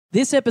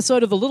This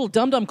episode of the Little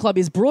Dum Dum Club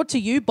is brought to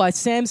you by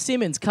Sam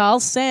Simmons. Carl,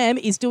 Sam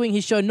is doing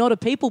his show Not a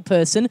People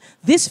Person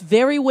this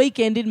very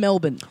weekend in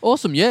Melbourne.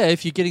 Awesome, yeah.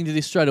 If you're getting to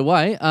this straight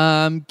away,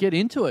 get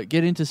into it.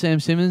 Get into Sam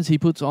Simmons. He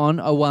puts on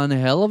a one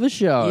hell of a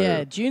show.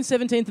 Yeah, June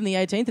 17th and the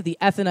 18th at the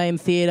Athenaeum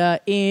Theatre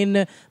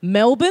in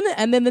Melbourne.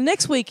 And then the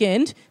next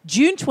weekend,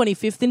 June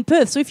 25th in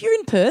Perth. So if you're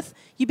in Perth,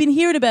 you've been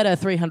hearing about our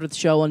 300th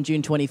show on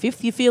June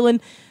 25th, you're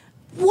feeling...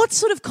 what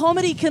sort of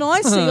comedy can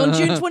I see on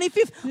June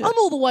 25th? Yeah. I'm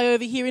all the way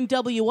over here in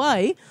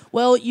WA.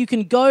 Well, you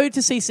can go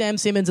to see Sam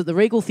Simmons at the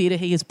Regal Theatre.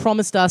 He has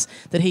promised us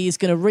that he is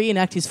going to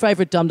reenact his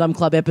favourite Dum Dum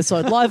Club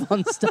episode live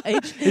on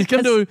stage. He's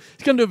going to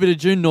do a bit of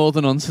June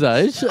Northern on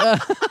stage.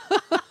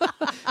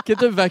 Get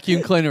the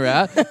vacuum cleaner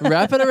out,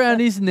 wrap it around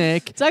his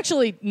neck. It's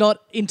actually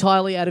not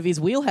entirely out of his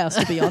wheelhouse,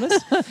 to be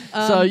honest.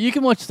 So you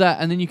can watch that,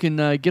 and then you can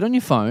get on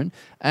your phone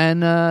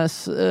and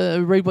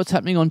read what's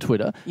happening on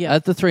Twitter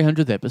at the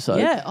 300th episode.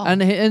 Yeah. Oh.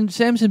 And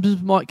Sam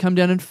Simmons might come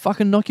down and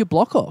fucking knock your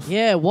block off.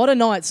 Yeah, what a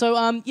night.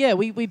 So,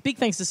 we big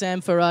thanks to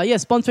Sam for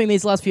sponsoring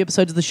these last few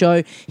episodes of the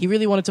show. He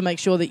really wanted to make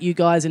sure that you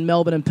guys in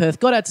Melbourne and Perth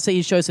got out to see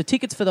his show, so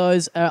tickets for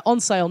those are on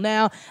sale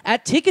now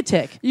at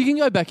Ticketek. You can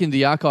go back into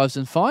the archives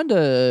and find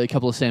a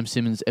couple of Sam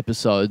Simmons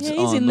episodes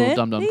on in Little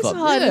Dum Dum Club.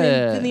 He's hiding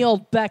in the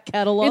old back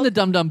catalogue. In the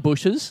Dum Dum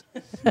bushes.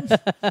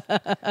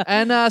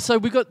 And so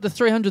we've got the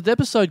 300th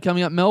episode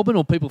coming up, Melbourne,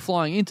 or people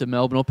flying into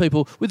Melbourne, or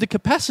people with the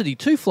capacity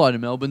to fly to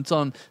Melbourne. It's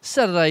on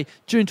Saturday,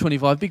 June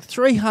 25. Big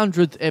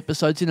 300th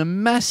episodes in a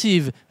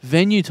massive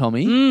venue,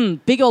 Tommy.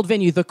 Big old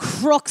venue, the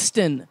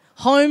Croxton,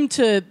 home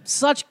to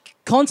such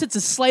concerts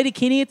as Slater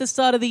Kinney at the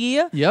start of the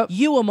year. Yep.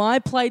 You Am I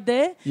played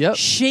there. Yep.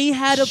 She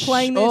Had a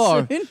playing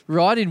there soon.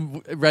 Right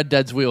in Rad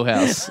Dad's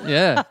wheelhouse.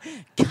 Yeah.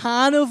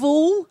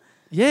 Carnival.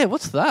 Yeah,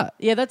 what's that?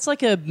 Yeah, that's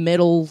like a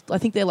metal, I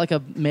think they're like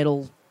a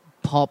metal,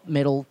 pop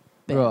metal.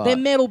 Right. They're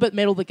metal, but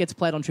metal that gets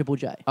played on Triple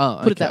J. Oh,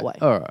 Put it that way.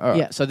 All right.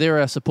 Yeah. So they're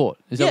our support.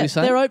 Is that what you're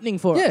saying? They're opening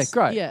for us. Yeah,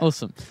 great. Yeah.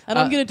 Awesome. And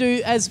I'm going to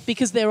do,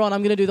 because they're on,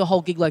 I'm going to do the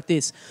whole gig like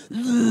this.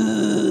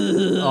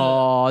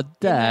 Oh,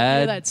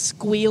 Dad. That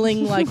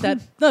squealing like that.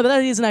 No, but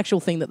that is an actual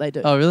thing that they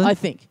do. Oh, really? I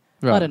think.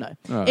 Right. I don't know.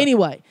 Right.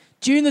 Anyway,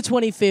 June the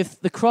 25th,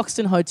 the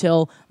Croxton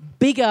Hotel,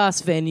 big-ass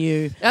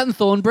venue. Out in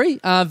Thornbury,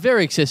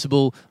 very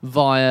accessible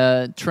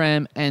via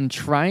tram and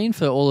train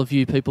for all of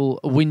you people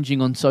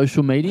whinging on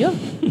social media.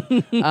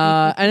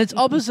 And it's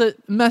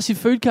opposite massive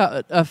food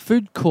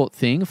court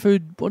thing.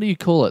 What do you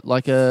call it?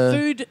 Like a...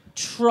 Food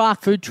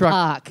truck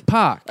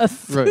Park. A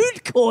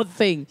food court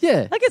thing.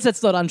 Yeah. I guess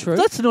that's not untrue.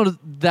 That's not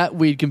that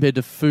weird compared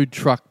to food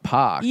truck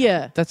park.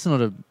 Yeah. That's not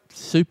a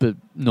super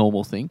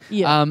normal thing.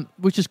 Yeah.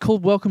 Which is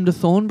called Welcome to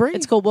Thornbury.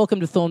 It's called Welcome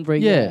to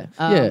Thornbury.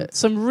 Yeah.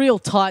 Some real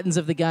titans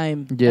of the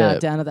game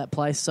down at that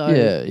place. So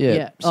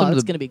yeah. It's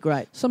going to be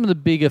great. Some of the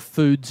bigger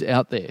foods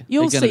out there.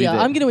 You'll see.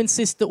 I'm going to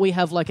insist that we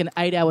have like an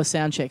 8-hour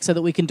sound check so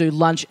that we can do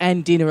lunch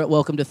and dinner at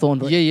Welcome to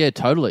Thornbury. Yeah,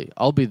 totally.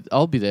 I'll be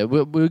there.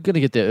 We're going to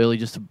get there early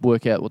just to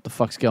work out what the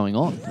fuck's going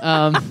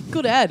on.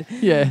 Good ad.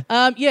 Yeah.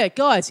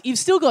 Guys, you've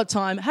still got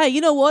time. Hey, you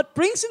know what?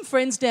 Bring some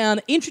friends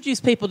down. Introduce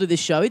people to this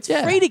show. It's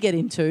free to get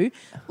into,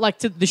 like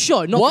to the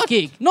show, not the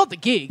gig. Not the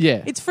gig.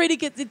 Yeah. It's free to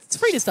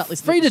start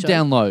listening. Free to to the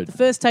show. download. The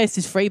first taste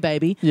is free,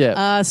 baby.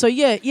 Yeah.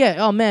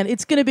 Oh man,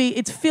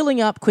 it's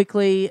filling up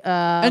quickly.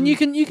 And you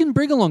can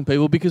bring along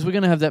people because we're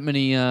going to have that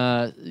many,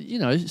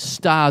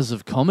 stars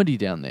of comedy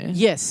down there.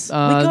 Yes. We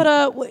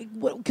got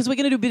because we're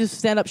going to do a bit of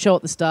stand-up show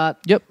at the start.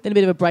 Yep. Then a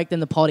bit of a break,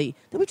 then the potty.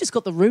 Then we've just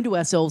got the room to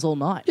ourselves all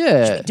night. Yeah.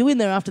 What should we do in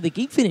there after the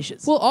gig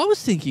finishes? Well, I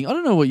was thinking, I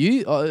don't know what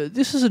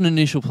this is an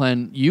initial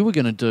plan you were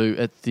going to do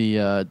at the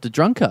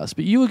Drunkcast,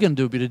 but you were going to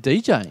do a bit of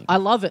DJing. I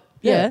love it.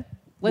 Yeah.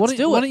 Let's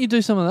do it. Why don't you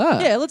do some of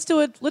that? Yeah, let's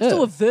do it. Let's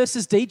do a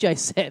versus DJ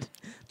set.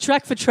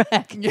 Track for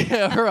track.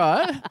 Yeah,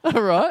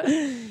 all right.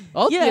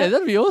 Yeah,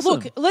 that'd be awesome.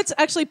 Look, let's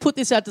actually put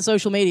this out to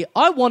social media.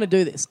 I want to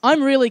do this.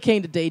 I'm really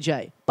keen to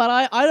DJ,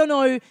 but I don't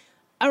know,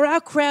 are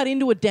our crowd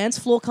into a dance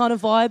floor kind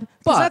of vibe?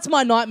 Because that's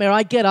my nightmare.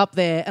 I get up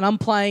there and I'm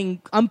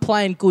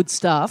playing good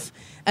stuff,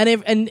 and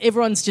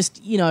everyone's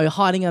just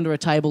hiding under a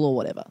table or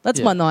whatever.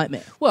 That's my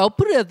nightmare. Well,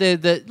 put it out there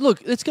that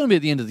look, it's going to be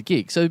at the end of the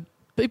gig, so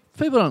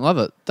people don't love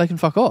it. They can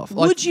fuck off.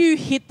 Would you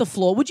hit the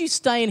floor? Would you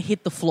stay and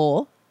hit the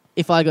floor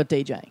if I got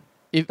DJing?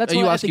 Are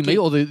you asking me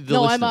or the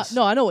listeners?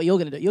 No, I know what you're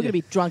going to do. You're going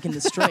to be drunk in the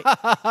street.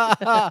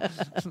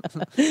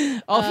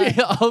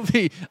 I'll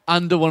be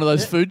under one of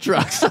those food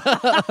trucks.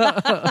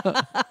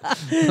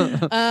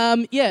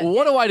 Yeah.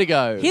 What a way to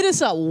go. Hit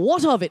us up.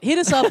 What of it? Hit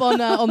us up on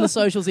the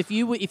socials if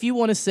you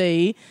want to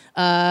see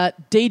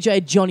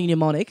DJ Johnny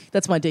Mnemonic.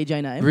 That's my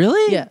DJ name.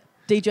 Really? Yeah.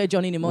 DJ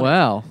Johnny Mnemonic.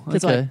 Wow.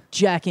 It's like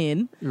Jack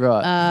in.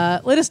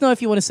 Right. Let us know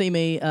if you want to see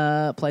me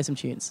play some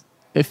tunes.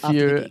 If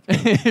you're going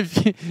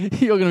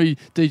to be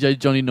DJ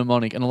Johnny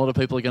Mnemonic and a lot of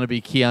people are going to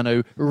be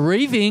Keanu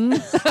Reeving.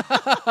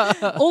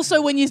 Also,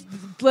 when you're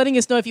letting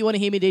us know if you want to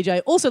hear me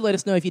DJ, also let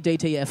us know if you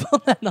DTF on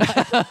that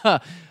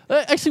night.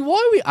 Actually, why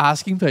are we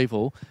asking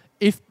people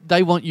if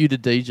they want you to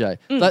DJ?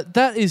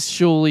 That is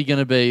surely going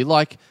to be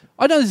like,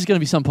 I know this is going to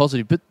be some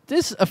positive, but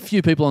there's a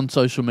few people on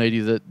social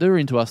media that they're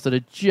into us that are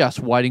just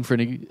waiting for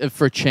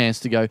a chance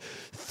to go,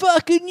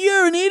 fucking,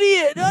 you're an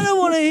idiot. I don't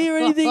want to hear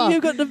anything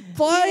you've got to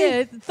play.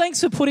 Yeah,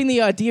 thanks for putting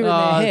the idea in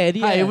their head.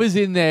 Yeah. Hey, it was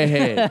in their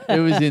head. It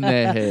was in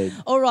their head.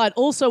 All right.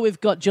 Also,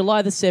 we've got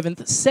July the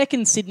 7th,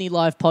 second Sydney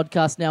Live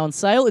podcast now on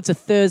sale. It's a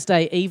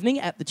Thursday evening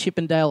at the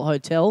Chippendale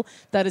Hotel.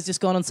 That has just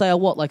gone on sale,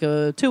 what, like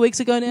 2 weeks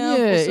ago now?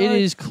 Yeah, or so? it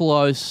is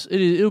close.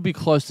 It'll be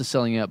close to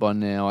selling out by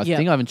now. I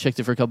think I haven't checked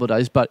it for a couple of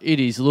days, but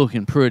it is looking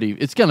pretty.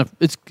 It's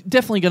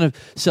definitely gonna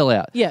sell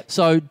out. Yeah.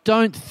 So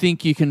don't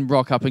think you can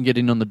rock up and get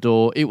in on the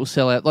door. It will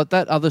sell out like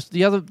that.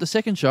 The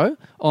second show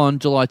on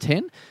July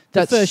 10.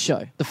 The first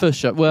show. The first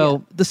show.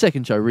 Well, the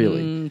second show,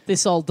 really.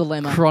 This old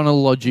dilemma.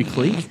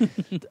 Chronologically.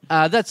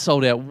 That's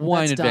sold out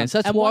way in Done. advance.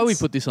 That's And why we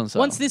once- put this on sale.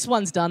 Once this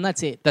one's done,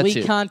 that's it. That's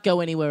we it. can't go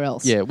anywhere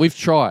else. Yeah, we've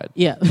tried.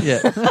 Yeah.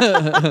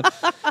 Yeah.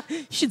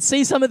 You should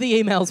see some of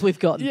the emails we've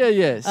gotten.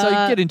 yeah. So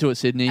get into it,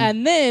 Sydney.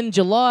 And then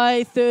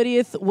July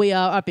 30th, we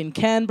are up in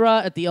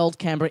Canberra at the old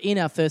Canberra Inn,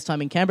 our first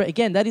time in Canberra.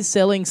 Again, that is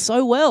selling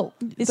so well.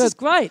 This is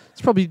great.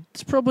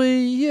 It's probably,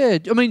 yeah.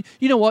 I mean,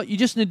 you know what? You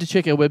just need to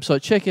check our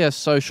website, check our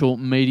social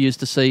medias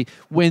to see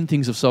when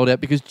things have sold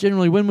out, because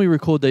generally when we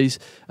record these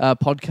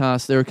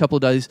podcasts, they're a couple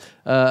of days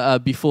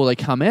before they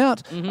come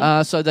out,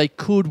 so they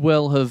could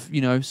well have,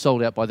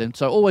 sold out by then.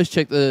 So always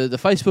check the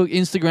Facebook,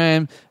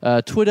 Instagram,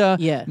 Twitter.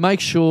 Yeah.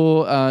 Make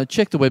sure,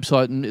 check the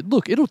website, and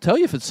look, it'll tell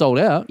you if it's sold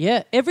out.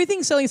 Yeah,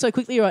 everything's selling so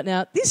quickly right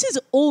now. This is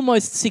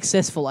almost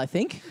successful, I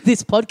think,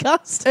 this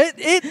podcast.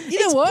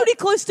 You know what? Pretty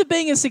close to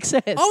being a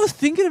success. I was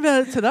thinking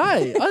about it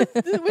today.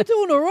 We're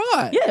doing all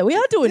right. Yeah, we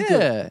are doing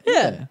good.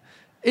 Yeah.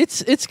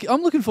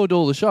 I'm looking forward to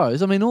all the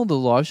shows. I mean, all the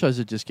live shows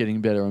are just getting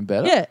better and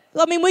better. Yeah.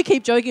 I mean, we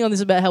keep joking on this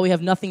about how we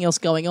have nothing else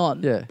going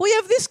on. Yeah. We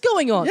have this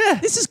going on. Yeah.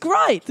 This is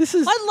great.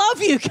 I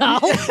love you,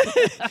 Carl.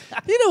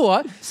 You know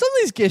what? Some of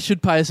these guests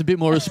should pay us a bit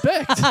more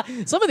respect.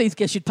 Some of these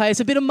guests should pay us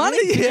a bit of money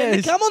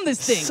to come on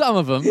this thing. Some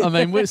of them.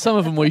 I mean, some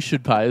of them we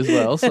should pay as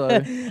well. So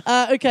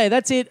okay,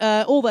 that's it.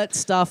 All that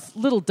stuff,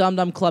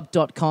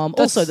 littledumdumclub.com.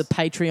 Also the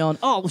Patreon.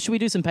 Oh, should we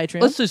do some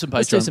Patreon? Let's do some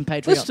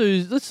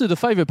Patreon. Let's do the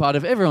favourite part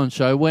of everyone's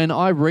show when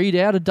I read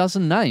out a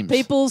dozen names.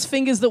 People's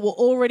fingers that were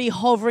already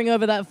hovering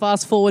over that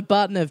fast forward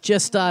button have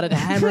just started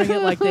hammering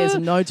it like there's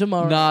no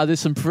tomorrow. Nah, there's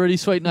some pretty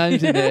sweet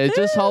names in there.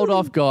 Just hold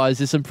off, guys.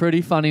 There's some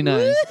pretty funny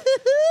names.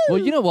 Well,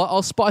 you know what?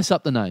 I'll spice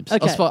up the names.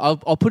 Okay.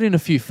 I'll put in a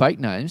few fake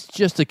names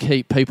just to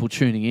keep people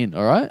tuning in,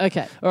 all right?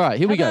 Okay. All right,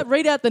 here we go.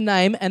 Read out the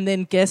name and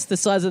then guess the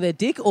size of their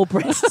dick or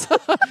breasts.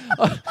 All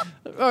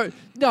right.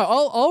 No,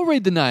 I'll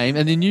read the name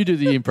and then you do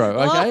the improv,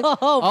 okay?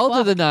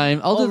 I'll do the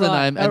name,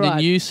 and then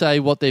you say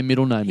what their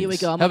middle name is. Here we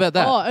go. How about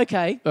that? Oh,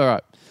 okay. All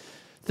right.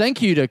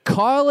 Thank you to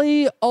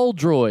Kylie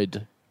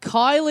Oldroyd.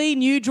 Kylie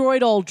New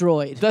Droid Old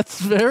Droid.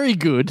 That's very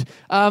good.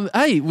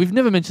 Hey, we've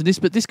never mentioned this,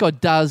 but this guy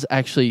does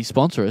actually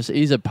sponsor us.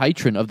 He's a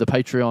patron of the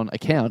Patreon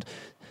account.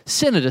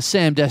 Senator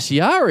Sam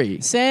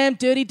Daciari. Sam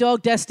Dirty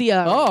Dog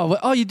Dastiari.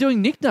 Oh, you're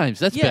doing nicknames.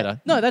 That's better.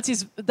 No, that's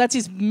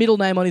his middle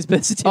name on his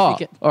birth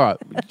certificate. Oh, all right.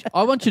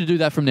 I want you to do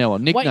that from now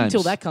on. Nicknames. Wait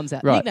until that comes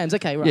out. Right. Nicknames,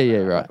 okay, right. Yeah,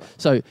 right.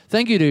 So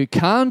thank you to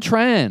Khan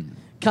Tran.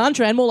 Khan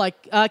Tran, more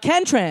like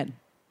Cantran.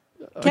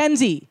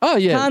 Kanzi. Oh,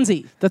 yeah.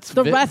 Kanzi. That's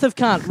the Wrath of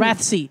Khan.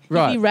 Rathsy.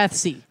 Right.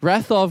 Rathsy.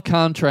 Wrath of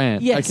Khan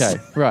Tran. Yes.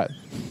 Okay, right.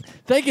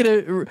 Thank you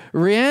to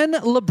Rianne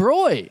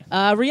Lebroy.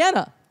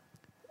 Rihanna.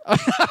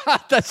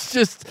 That's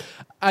just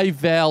a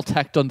vowel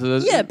tacked onto her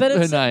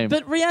name.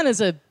 But Rihanna's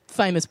a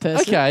famous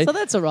person. Okay. So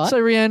that's all right. So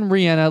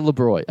Rihanna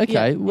Lebroy.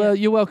 Okay. Yeah, well,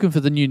 you're welcome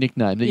for the new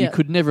nickname that you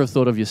could never have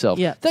thought of yourself.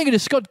 Yeah. Thank you to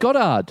Scott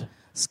Goddard.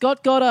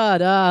 Scott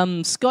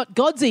Goddard. Scott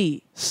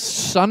Godsey.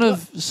 Son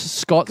of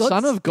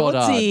Goddard.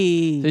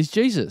 Godsey. He's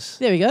Jesus.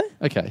 There we go.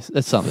 Okay,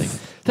 that's something.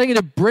 Thank you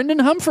to Brendan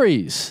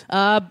Humphreys.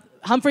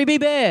 Humphrey B.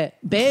 Bear.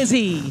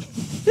 Bearsy.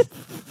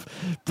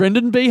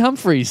 Brendan B.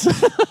 Humphreys.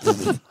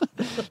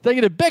 Thank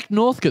you to Beck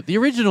Northcote, the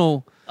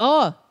original.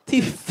 Oh,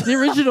 the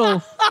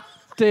original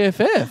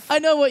DFF. I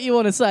know what you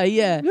want to say.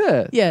 Yeah.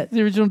 Yeah.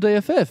 The original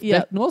DFF. Yeah.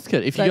 Beck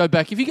Northcote. If you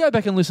go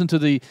back and listen to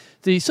the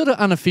sort of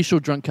unofficial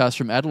drunk cast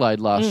from Adelaide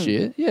last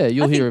year,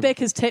 you'll hear. I think Beck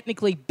has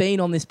technically been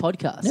on this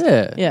podcast.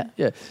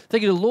 Yeah.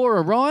 Thank you to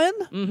Laura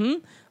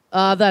Ryan.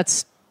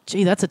 That's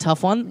a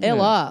tough one.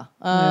 LR.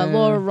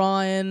 Laura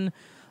Ryan.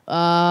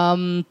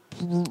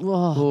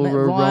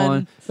 Laura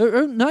Ryan.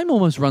 Her name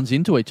almost runs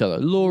into each other.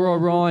 Laura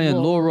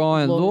Ryan.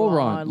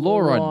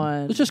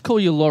 Let's just call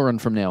you Lauren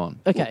from now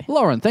on. Okay.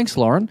 Lauren. Thanks,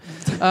 Lauren.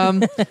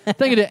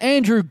 Thank you to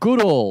Andrew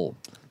Goodall.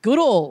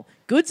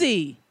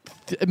 Goodsey.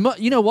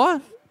 You know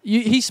what?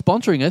 He's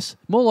sponsoring us.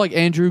 More like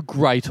Andrew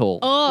Greatall.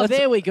 Oh,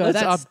 there we go.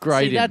 Let's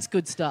upgrade him. That's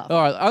good stuff.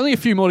 All right, only a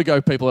few more to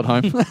go, people at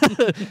home.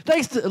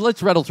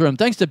 Let's rattle through them.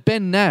 Thanks to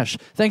Ben Nash.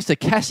 Thanks to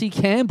Cassie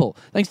Campbell.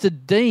 Thanks to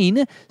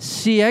Dean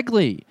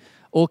Siagley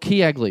or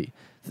Kiagley.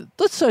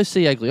 Let's say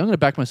Siagley. I'm going to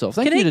back myself.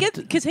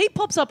 Because he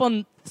pops up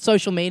on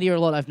social media a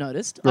lot, I've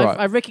noticed. Right.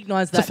 I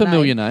recognise that It's a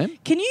familiar name.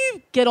 Can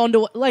you get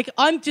onto it? Like,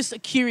 I'm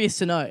just curious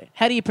to know.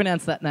 How do you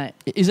pronounce that name?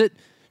 Is it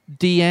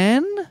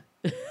Deanne?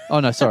 Oh,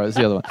 no, sorry, it's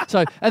the other one.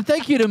 So, and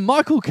thank you to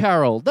Michael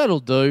Carroll.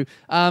 That'll do.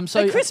 A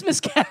Christmas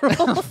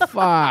Carol.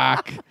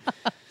 Fuck.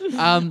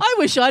 I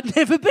wish I'd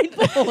never been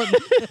born.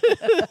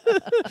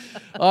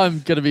 I'm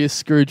going to be a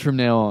Scrooge from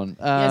now on.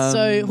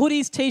 So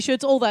hoodies,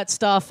 T-shirts, all that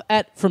stuff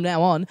from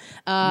now on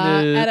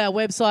at our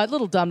website,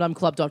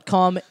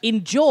 littledumdumclub.com.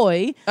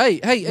 Enjoy.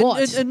 Hey,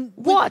 What? and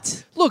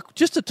What? Look,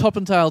 just to top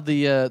and tail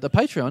the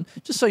Patreon,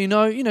 just so you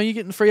know, you're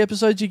getting free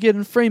episodes, you're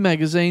getting free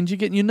magazines, you're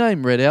getting your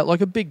name read out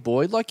like a big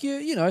boy, like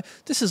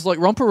this is like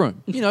Romper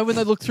Room. When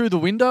they look through the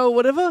window or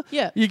whatever,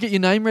 you get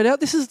your name read out.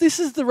 This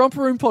is the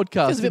Romper Room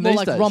podcast. Feels a bit more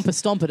like days. Romper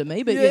Stomper to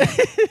me, but yeah.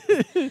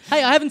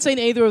 Hey, I haven't seen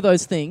either of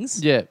those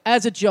things. Yeah.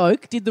 As a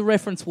joke, did the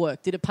reference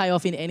work? Did it pay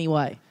off in any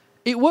way?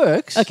 It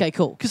works. Okay,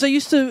 cool. Because they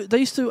used to.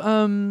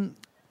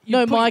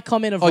 My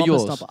comment of Romper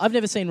yours. Stomper. I've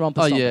never seen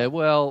Romper Oh Stomper. yeah,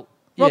 well.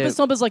 Romper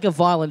Stomper's like a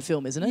violent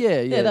film, isn't it?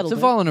 Yeah. That'll It's a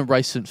do. violent and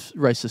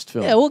racist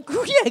film. Yeah, well,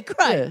 yeah,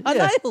 great.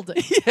 I nailed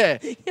it.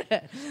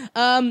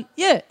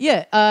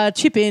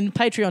 Chip in,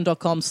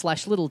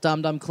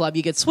 patreon.com/littledumdumclub.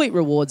 You get sweet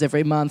rewards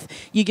every month.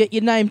 You get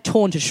your name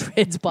torn to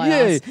shreds by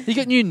us. You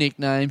get new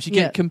nicknames. You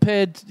get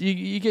compared.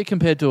 You get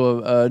compared to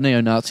a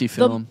neo-Nazi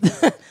film.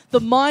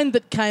 The mind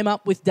that came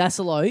up with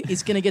Dassilo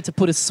is going to get to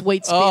put a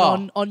sweet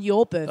spin on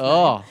your birthday.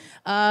 Oh.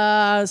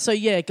 Guys,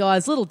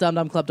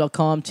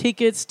 littledumdumclub.com.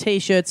 Tickets,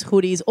 T-shirts,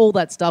 hoodies, all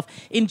that stuff.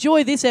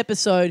 Enjoy this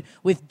episode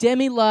with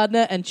Demi,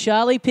 Lardner and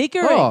Charlie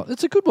Pickering. Oh,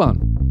 it's a good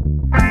one.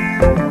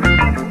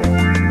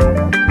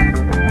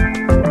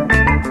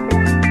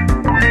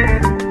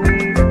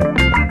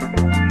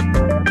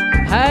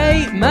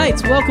 Hey,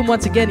 mates, welcome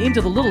once again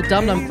into the Little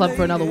Dum Dum Club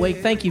for another week.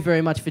 Thank you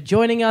very much for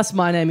joining us.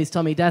 My name is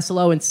Tommy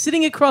Dassilo, and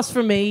sitting across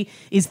from me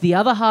is the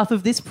other half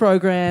of this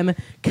program,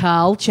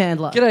 Carl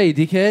Chandler. G'day,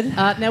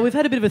 dickhead. Now, we've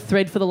had a bit of a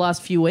thread for the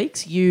last few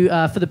weeks. You,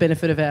 for the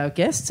benefit of our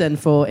guests and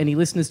for any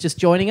listeners just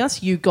joining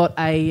us, you got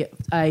a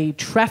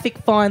traffic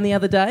fine the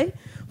other day.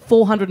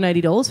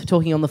 $480 for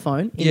talking on the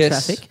phone in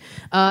traffic.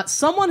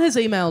 Someone has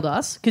emailed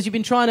us, because you've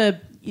been trying to...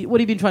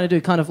 What have you been trying to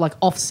do? Kind of like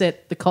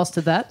offset the cost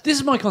of that? This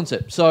is my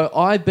concept. So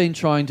I've been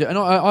trying to, and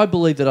I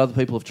believe that other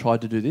people have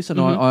tried to do this,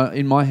 and I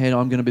in my head,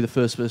 I'm going to be the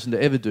first person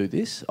to ever do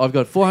this. I've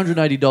got a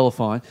 $480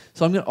 fine,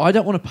 so I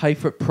don't want to pay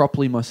for it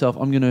properly myself.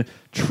 I'm going to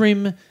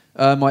trim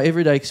my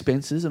everyday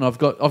expenses, and I've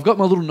got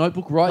my little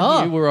notebook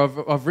here where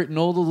I've written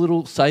all the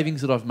little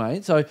savings that I've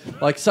made. So,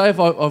 like, say if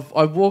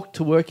I walked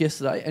to work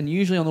yesterday, and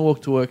usually on the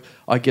walk to work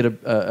I get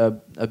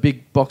a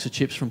big box of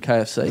chips from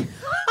KFC.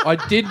 I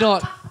did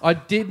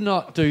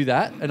not do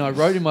that, and I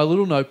wrote in my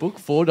little notebook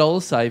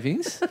 $4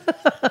 savings.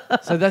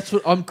 So that's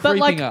what I'm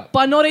creeping up.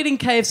 By not eating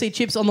KFC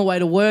chips on the way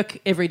to work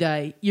every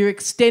day, you're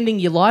extending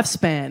your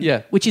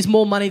lifespan, which is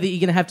more money that you're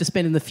going to have to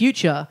spend in the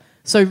future.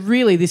 So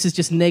really, this is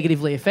just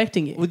negatively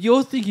affecting you. Well,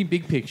 you're thinking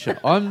big picture.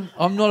 I'm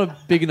not a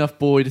big enough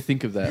boy to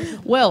think of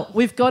that. Well,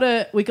 we got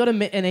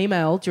an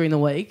email during the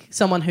week,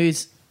 someone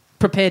who's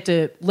prepared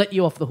to let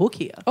you off the hook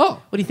here.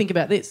 Oh. What do you think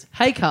about this?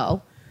 Hey,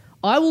 Carl,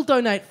 I will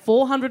donate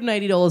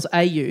 $480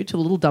 AU to the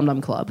Little Dum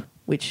Dum Club,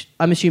 which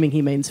I'm assuming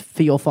he means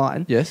for your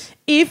fine. Yes.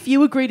 If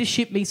you agree to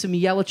ship me some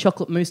yellow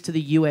chocolate mousse to the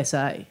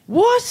USA.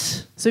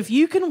 What? So if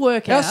you can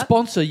work out... Our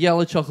sponsor,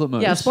 Yellow Chocolate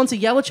Mousse. Yeah, our sponsor,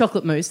 Yellow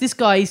Chocolate Mousse. This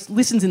guy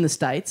listens in the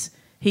States.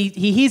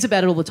 He hears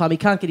about it all the time. He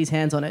can't get his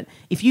hands on it.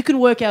 If you can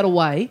work out a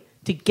way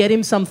to get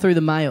him some through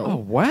the mail... Oh,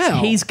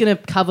 wow. He's going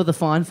to cover the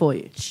fine for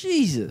you.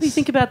 Jesus. What do you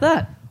think about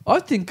that? I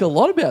think a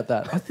lot about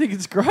that. I think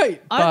it's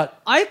great. But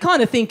I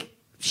kind of think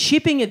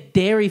shipping a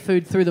dairy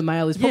food through the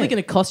mail is probably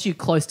going to cost you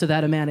close to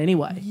that amount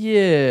anyway.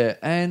 Yeah,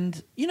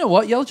 and you know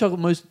what? Yellow chocolate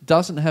mousse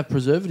doesn't have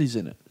preservatives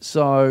in it.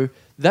 So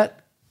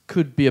that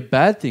could be a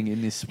bad thing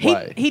in this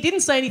way. He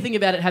didn't say anything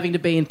about it having to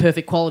be in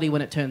perfect quality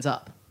when it turns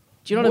up.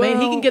 Do you know what I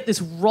mean? He can get this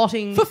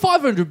rotting... For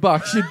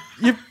 $500,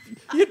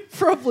 you'd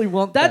probably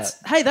want that.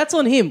 Hey, that's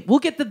on him. We'll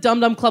get the Dum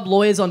Dum Club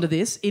lawyers onto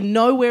this. In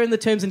nowhere in the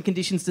terms and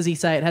conditions does he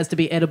say it has to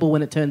be edible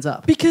when it turns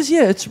up. Because,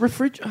 it's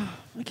refrigerated.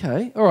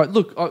 Okay. All right,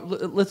 look,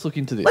 let's look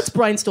into this. Let's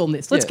brainstorm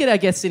this. Let's get our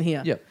guests in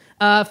here.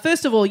 Yeah.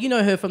 First of all, you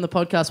know her from the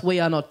podcast We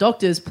Are Not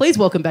Doctors. Please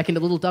welcome back into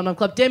Little Dum Dum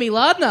Club, Demi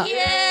Lardner.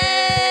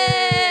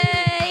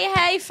 Yay!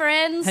 Hey,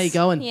 friends. How you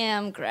going? Yeah,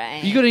 I'm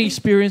great. You got any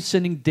experience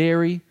sending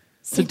dairy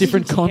to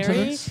different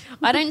continents?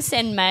 I don't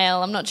send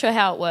mail. I'm not sure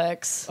how it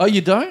works. Oh,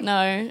 you don't?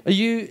 No. I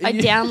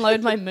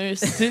download my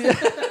mousse. Do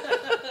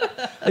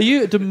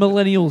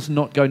millennials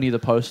not go near the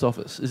post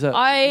office? Is that?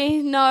 I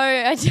don't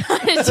know.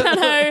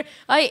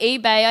 I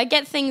eBay. I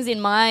get things in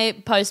my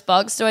post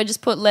box, so I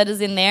just put letters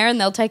in there and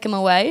they'll take them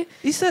away.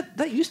 Is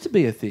that used to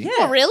be a thing? Yeah.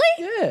 Oh, really?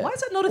 Yeah. Why is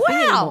that not a thing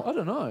anymore? I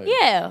don't know.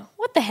 Yeah.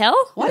 What the hell?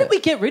 Why did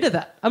we get rid of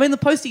that? I mean, the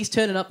postie's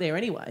turning up there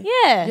anyway.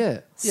 Yeah. Yeah.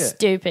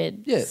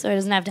 stupid. Yeah. So he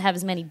doesn't have to have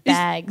as many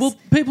bags.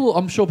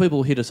 I'm sure people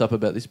will hit us up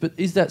about this, but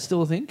is that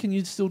still a thing? Can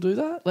you still do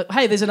that? Like,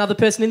 hey, there's another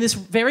person in this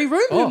very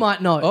room who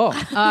might know.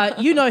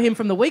 You know him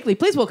from the Weekly.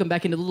 Please welcome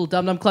back into the Little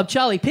Dum Dum Club,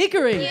 Charlie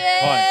Pickering.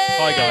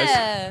 Hi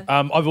guys.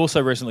 I've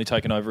also recently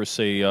taken over as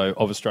CEO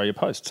of Australia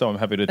Post, so I'm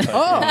happy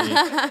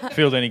to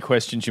field any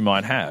questions you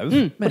might have.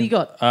 What do you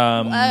got?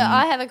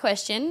 I have a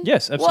question.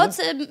 Yes, absolutely. What's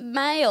a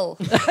male?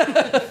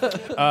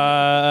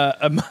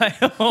 A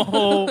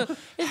male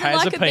has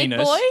like a a big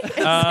penis. boy?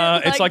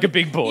 It's like a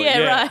big boy.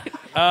 Yeah,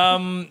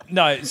 right.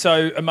 No,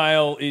 so a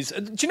male is.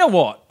 Do you know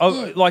what? I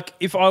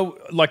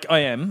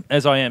am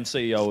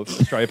CEO of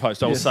Australia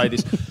Post. I will say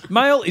this: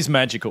 male is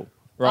magical,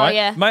 right? Oh,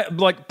 yeah.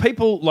 Like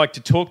people like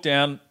to talk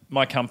down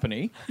my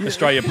company,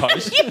 Australia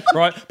Post,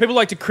 right? People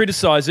like to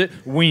criticise it,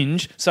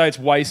 whinge, say it's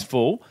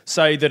wasteful,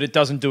 say that it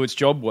doesn't do its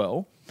job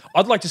well.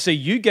 I'd like to see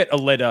you get a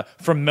letter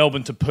from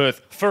Melbourne to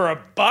Perth for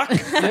 $1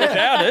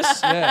 without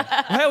us. Yeah.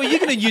 How are you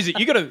going to use it?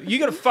 You got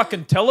a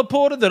fucking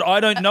teleporter that I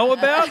don't know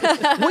about?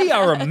 We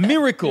are a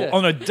miracle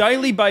on a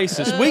daily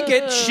basis. We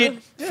get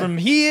shit from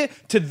here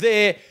to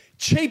there.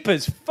 Cheap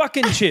as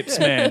fucking chips,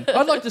 man.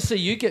 I'd like to see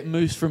you get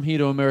moose from here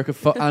to America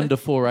for under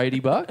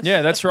 $480.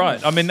 Yeah, that's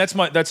right. I mean, I'm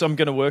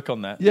going to work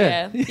on that.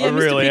 Yeah. Yeah, I Mr.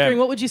 really Pickering, am.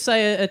 what would you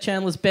say a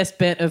Chandler's best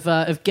bet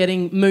of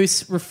getting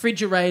moose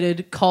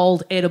refrigerated,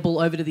 cold, edible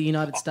over to the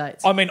United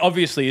States? I mean,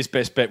 obviously, his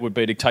best bet would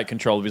be to take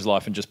control of his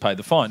life and just pay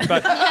the fine.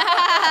 But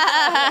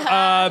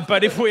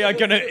but if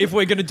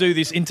we're gonna do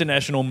this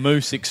international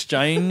moose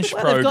exchange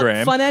Well, they've got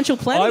program, financial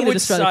planning I in would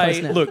Australia Post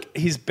say, now. look,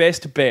 his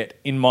best bet,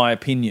 in my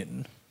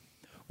opinion,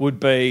 would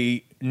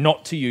be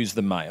not to use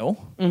the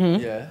mail.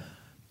 Mm-hmm.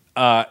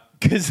 Yeah.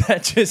 Because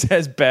that just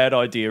has bad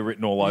idea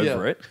written all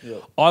over it. Yeah.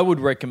 I would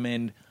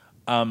recommend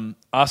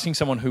asking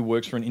someone who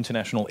works for an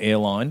international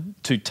airline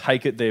to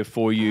take it there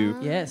for you,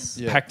 Yes.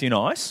 packed in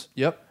ice.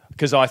 Yep.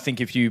 Because I think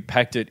if you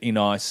packed it in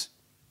ice,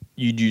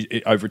 you'd use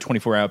it over a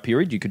 24-hour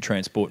period, you could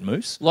transport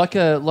moose. Like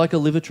a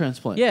liver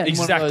transplant. Yeah. In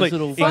one of those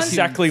little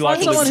Exactly vacuum- like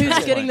Find a liver someone who's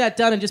transplant. getting that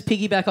done and just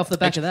piggyback off the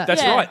back of that.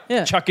 That's Yeah. right.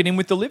 Yeah. Chuck it in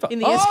with the liver. In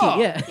the esky,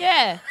 yeah.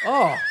 Yeah.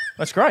 Oh,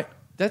 That's great.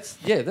 that's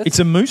It's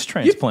a moose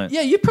transplant.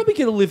 you'd probably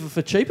get a liver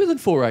for cheaper than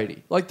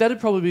 $480. Like that'd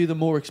probably be the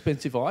more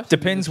expensive item.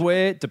 Depends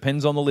where,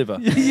 depends on the liver.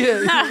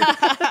 Yeah.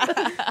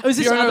 Is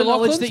this Fiona other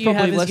knowledge O'Loughlin's that you have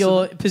probably as less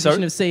your than-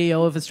 position Sorry? of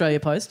CEO of Australia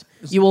Post?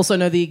 You also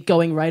know the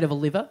going rate of a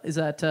liver? Is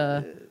that...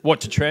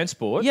 What, to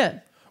transport? yeah.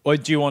 Or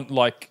do you want,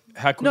 like,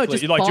 how quickly? just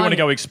do you want buying to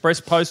go it.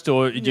 express post,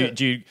 or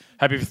do you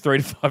happy for 3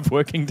 to 5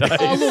 working days?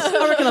 Oh, look,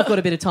 I reckon I've got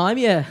a bit of time,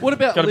 yeah. What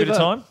about Got a bit of liver?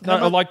 time? No,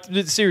 I like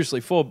seriously,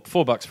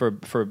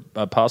 $4 for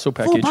a parcel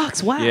package.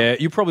 $4, wow. Yeah,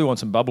 you probably want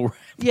some bubble wrap.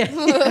 Yeah.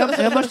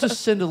 How much does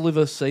send a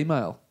liver sea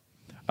mail?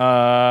 You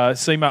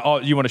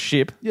want to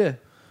ship? Yeah.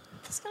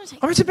 It's gonna take.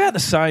 Oh, it's about the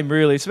same,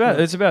 really. It's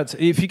about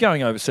if you're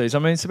going overseas. I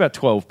mean, it's about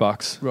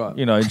 $12, Right.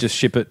 You know, just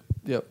ship it.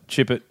 Yep.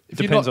 Ship it. If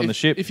you're Depends not- on the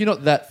ship. If you're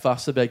not that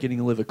fussed about getting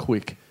a liver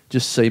quick,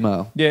 just sea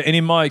mail. Yeah, and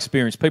in my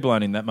experience, people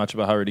aren't in that much of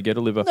a hurry to get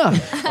a liver.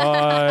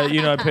 No.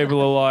 You know, people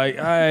are like,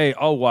 hey,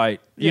 I'll wait.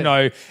 You Yeah.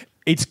 know,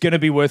 it's going to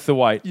be worth the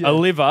wait. Yeah. A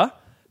liver,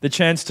 the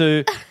chance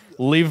to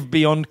live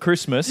beyond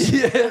Christmas.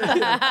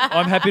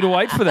 I'm happy to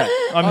wait for that.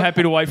 I'm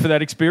happy to wait for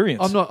that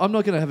experience. I'm not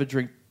going to have a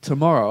drink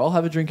tomorrow. I'll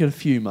have a drink in a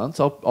few months.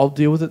 I'll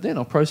deal with it then.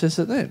 I'll process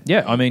it then.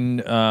 Yeah, I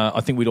mean, I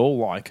think we'd all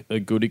like a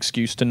good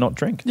excuse to not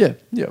drink. Yeah.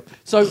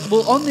 So,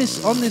 well, on this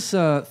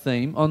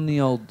theme, on the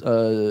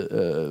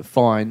old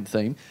fine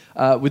theme,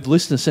 with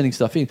listeners sending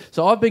stuff in.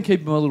 So I've been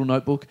keeping my little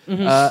notebook.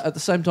 At the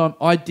same time,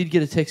 I did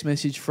get a text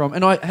message from,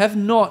 and I have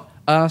not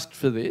asked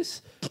for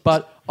this,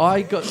 but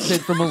I got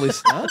sent from a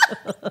listener.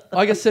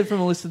 I got sent from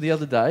a listener the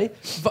other day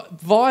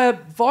via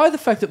the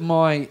fact that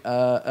my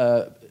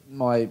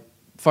my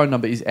phone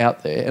number is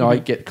out there, and I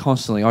get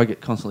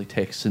constantly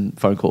texts and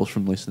phone calls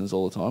from listeners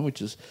all the time,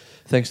 which is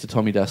thanks to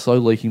Tommy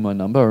Daslow leaking my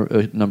number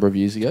a number of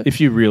years ago.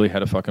 If you really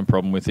had a fucking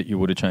problem with it, you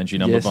would have changed your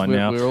number Yes, by we're-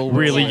 now. we're all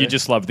Really, aware. you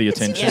just love the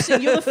attention.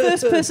 Interesting. You're the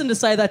first person to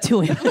say that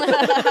to him.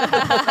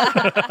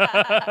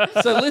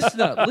 So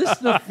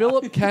listener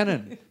Philip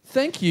Cannon,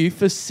 thank you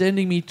for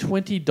sending me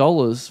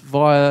 $20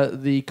 via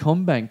the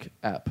Combank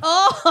app.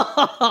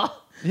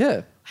 Oh!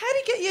 Yeah. How do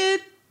you get your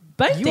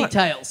bank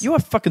details? You are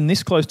fucking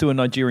this close to a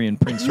Nigerian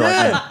prince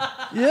right now.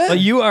 Yeah. Like,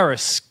 you are a Yeah.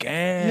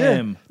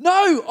 scam.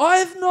 No, I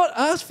have not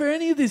asked for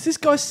any of this. This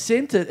guy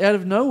sent it out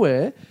of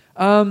nowhere.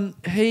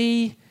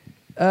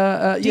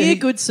 Dear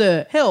good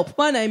sir, help.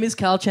 My name is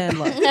Carl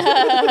Chandler.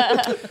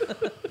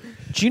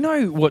 Do you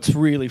know what's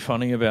really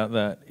funny about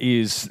that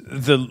is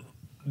the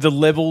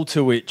level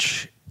to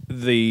which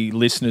the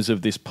listeners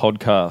of this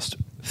podcast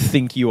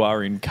think you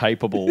are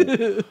incapable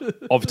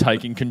of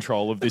taking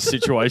control of this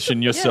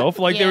situation yourself.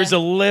 Like, there Yeah. is a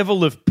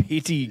level of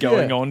pity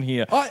going Yeah. on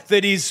here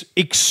that is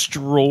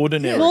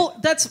extraordinary. Well,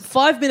 that's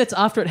 5 minutes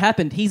after it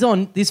happened. He's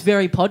on this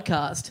very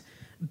podcast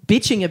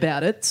bitching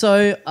about it,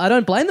 so I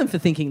don't blame them for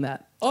thinking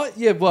that.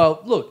 Yeah, well,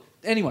 look,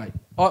 anyway,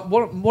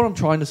 what I'm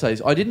trying to say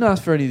is I didn't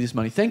ask for any of this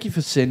money. Thank you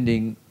for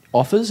sending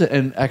offers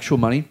and actual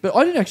money, but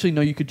I didn't actually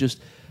know you could just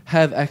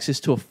have access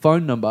to a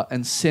phone number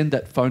and send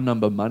that phone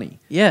number money.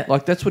 Yeah.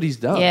 Like, that's what he's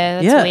done.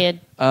 Yeah, that's Yeah. weird.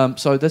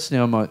 So that's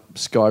now my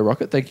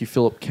skyrocket. Thank you,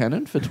 Philip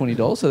Cannon, for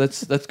 $20. So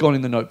that's gone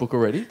in the notebook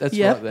already. That's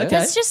Yeah, right there.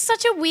 okay. It's just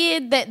such a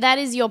weird that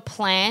is your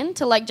plan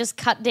to like just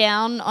cut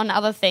down on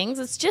other things.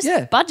 It's just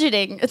Yeah.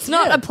 budgeting. It's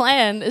not Yeah. a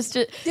plan. It's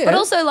just, Yeah. but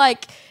also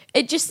like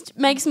it just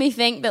makes me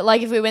think that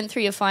like if we went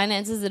through your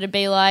finances, it'd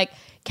be like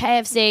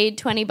KFC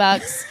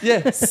 $20,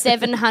 Yeah.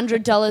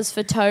 $700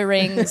 for toe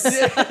rings.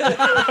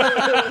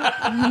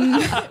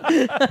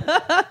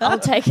 I'll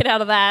take it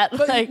out of that.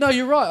 But Like, no,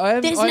 you're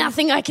right. there's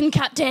nothing I can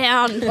cut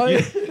down. Do you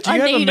I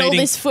have a need all meeting-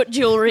 this foot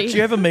jewelry. Do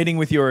you have a meeting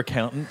with your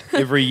accountant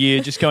every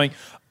year just going,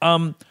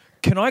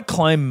 can I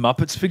claim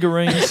Muppets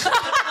figurines?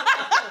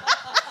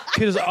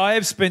 Because I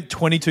have spent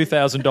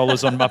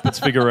 $22,000 on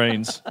Muppets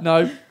figurines.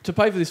 No, to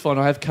pay for this fine,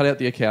 I have cut out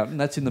the account, and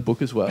that's in the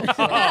book as well.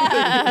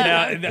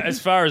 Now, as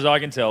far as I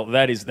can tell,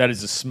 that is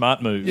a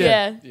smart move.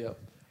 Yeah.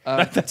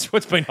 That's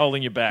what's been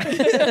holding you back.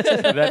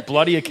 That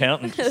bloody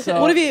accountant. So,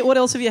 What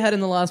else have you had in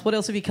the last? What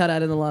else have you cut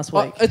out in the last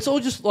week? it's all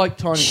just like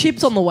tiny Chips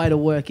things. on the way to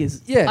work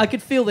is. Yeah. I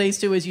could feel these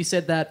two as you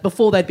said that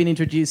before they'd been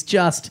introduced.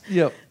 Just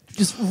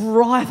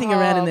writhing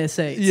around in their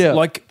seats. Yeah.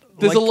 Like,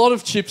 There's a lot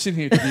of chips in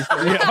here to be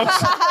fair.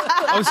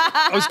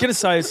 I was going to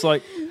say, it's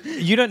like,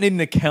 you don't need an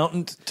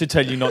accountant to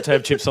tell you not to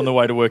have chips on the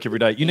way to work every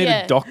day. You need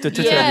Yeah. a doctor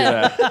to tell you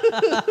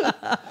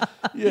that.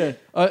 Yeah.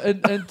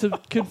 And to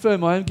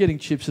confirm, I am getting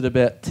chips at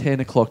about 10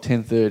 o'clock,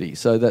 10:30.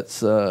 So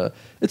that's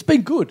it's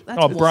been good. That's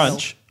Oh, wild.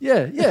 brunch.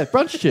 Yeah,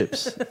 brunch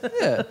chips.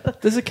 Yeah.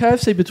 There's a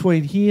KFC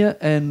between here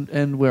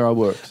and where I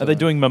work. Are they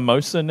doing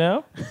mimosa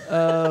now?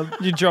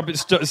 You stop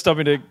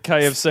into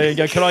KFC and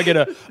go, can I get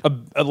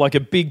a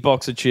big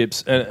box of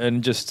chips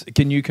and just,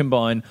 can you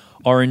combine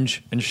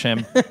orange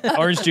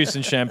juice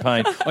and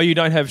champagne? Oh, you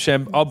don't have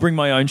champagne? I'll bring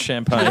my own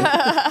champagne.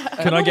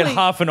 Can I get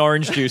half an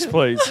orange juice,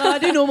 please? No, I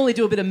do normally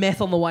do a bit of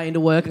meth on the way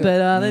into work, but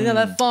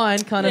that fine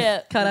kind of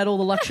Yeah. cut out all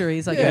the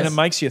luxuries, I And guess. it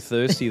makes you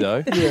thirsty,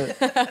 though.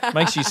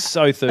 Makes you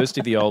so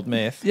thirsty, the old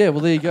meth. Yeah,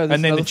 well, there you go. There's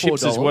And then the another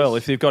chips as $4. well.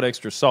 If they've got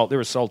extra salt, they're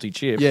a salty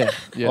chip. Yeah.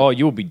 Oh,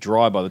 you'll be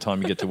dry by the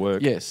time you get to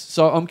work. Yes.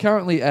 So I'm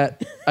currently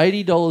at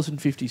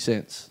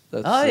 $80.50.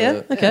 That's, Oh,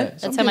 yeah? Okay.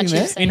 That's how much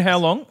chips. In how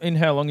long? In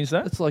how long is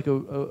that? It's like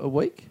a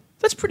week.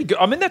 That's pretty good.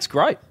 I mean, that's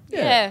great.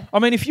 Yeah. I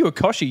mean, if you were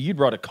Koshy, you'd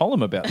write a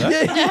column about that.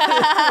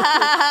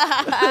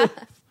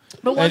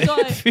 But one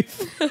guy...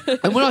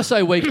 And when I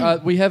say week,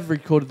 we have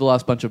recorded the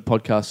last bunch of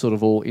podcasts sort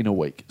of all in a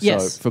week.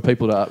 Yes. So for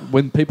people to,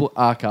 when people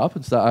arc up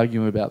and start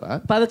arguing about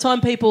that. By the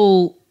time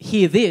people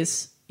hear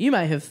this, you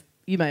may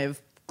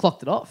have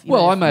clocked it off. You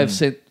Well, I have- may have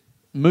sent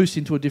Moose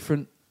into a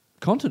different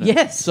continent.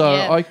 Yes. So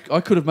Yeah.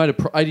 I could have made a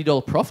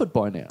 $80 profit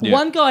by now. Yeah.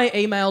 One guy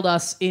emailed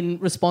us in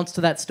response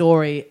to that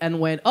story and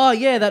went, oh,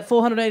 yeah, that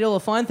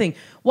 $480 fine thing.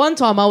 One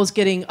time I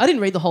didn't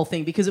read the whole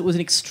thing because it was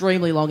an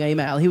extremely long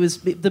email.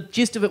 The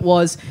gist of it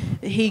was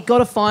he got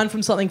a fine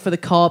from something for the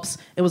cops.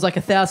 It was like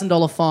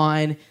 $1,000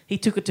 fine. He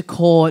took it to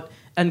court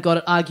and got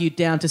it argued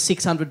down to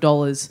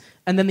 $600.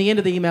 And then the end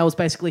of the email was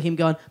basically him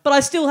going, but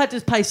I still had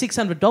to pay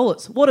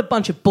 $600. What a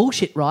bunch of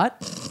bullshit, right?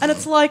 And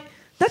it's like,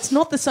 that's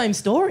not the same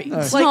story.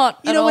 It's like, not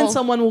you at know, when all.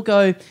 someone will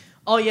go,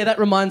 oh, yeah, that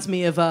reminds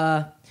me of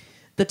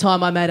the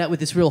time I made out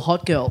with this real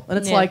hot girl. And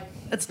it's Yeah. like,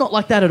 it's not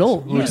like that at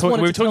all. You We just were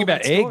wanted to talking tell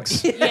about that story.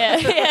 eggs.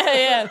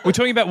 Yeah. We're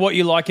talking about what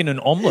you like in an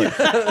omelette.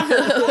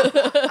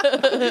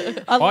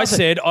 I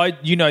said,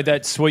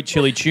 that sweet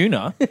chili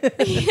tuna,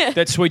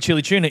 that sweet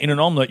chili tuna in an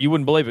omelette, you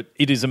wouldn't believe it.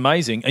 It is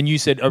amazing. And you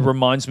said, it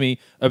reminds me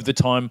of the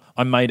time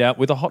I made out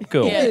with a hot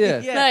girl. Yeah.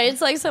 Yeah. No,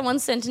 it's like someone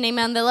sent an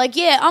email and they're like,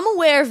 yeah, I'm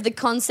aware of the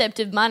concept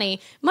of money.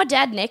 My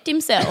dad necked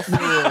himself.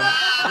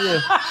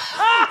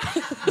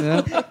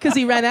 Because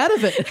he ran out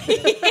of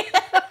it.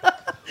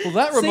 Well,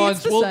 that See, reminds.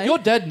 it's the Well, same. your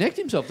dad necked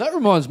himself. That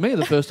reminds me of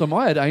the first time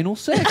I had anal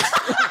sex.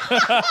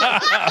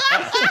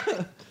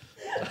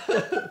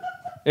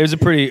 It was a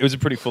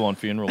pretty full on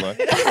funeral though.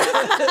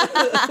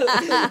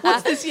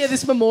 What's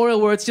this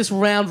memorial where it's just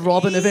round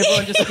robin of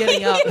everyone just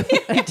getting up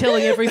and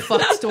telling every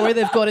fuck story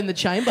they've got in the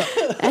chamber.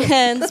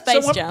 And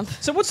space jump.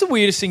 So what's the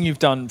weirdest thing you've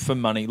done for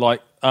money?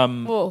 Like,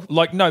 Whoa.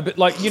 like no, but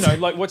like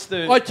like what's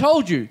the? I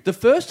told you the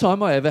first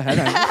time I ever had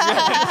anal.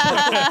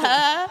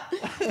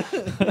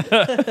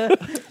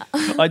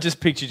 I just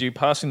pictured you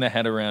passing the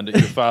hat around at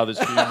your father's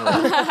funeral.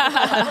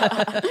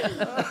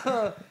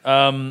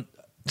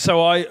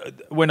 So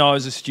when I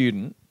was a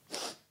student,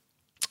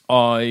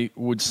 I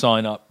would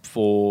sign up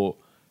for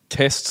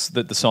tests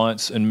that the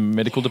science and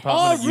medical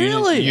department Oh,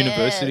 really?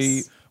 university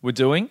Yes. were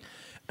doing,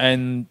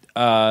 and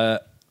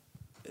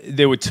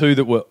there were two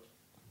that were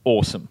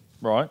awesome.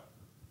 Right,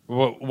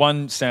 well,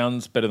 one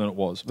sounds better than it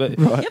was, but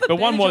You have a but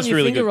one bandage was on your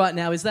really finger good. right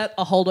now. Is that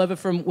a holdover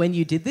from when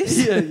you did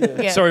this?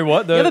 Yeah. Sorry,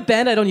 what? You have a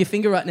band-aid on your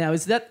finger right now.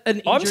 Is that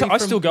an injury I from...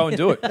 still go and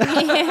do it.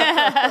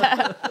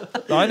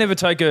 I never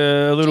take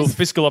a little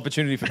fiscal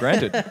opportunity for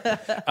granted.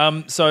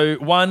 So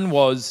one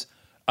was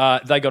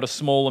they got a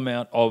small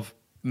amount of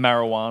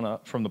marijuana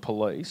from the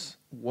police.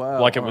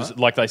 Wow, Like it was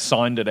like they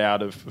signed it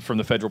out from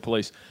the federal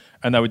police,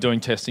 and they were doing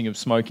testing of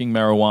smoking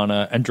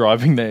marijuana and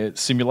driving their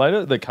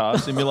simulator, the car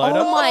simulator.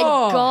 Oh my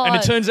God. And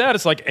it turns out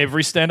it's like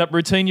every stand-up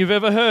routine you've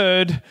ever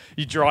heard.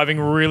 You're driving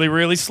really,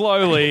 really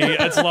slowly.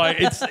 It's like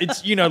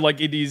it's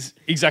like it is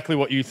exactly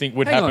what you think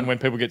would Hang happen on. when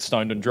people get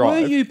stoned and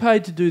drive. Were you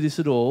paid to do this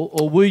at all,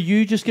 or were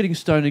you just getting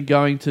stoned and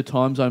going to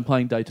Time Zone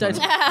playing Daytona?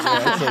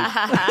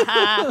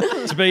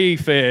 To be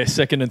fair,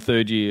 second and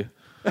third year.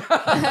 Could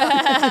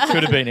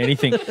have been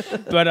anything.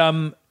 But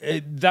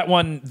that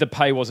one, the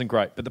pay wasn't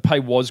great, but the pay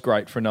was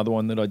great for another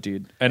one that I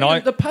did. And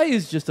The pay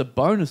is just a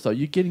bonus, though.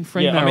 You're getting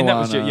free marijuana. I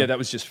mean, that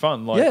was just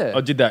fun. Like, Yeah. I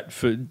did that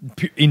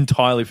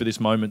entirely for this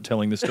moment,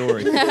 telling the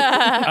story.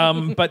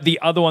 But the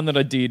other one that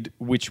I did,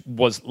 which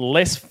was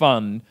less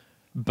fun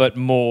but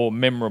more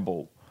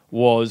memorable,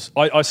 was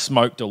I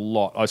smoked a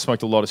lot. I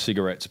smoked a lot of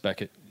cigarettes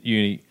back at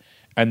uni,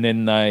 and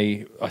then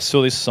I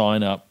saw this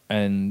sign up,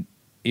 and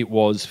it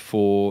was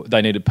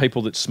they needed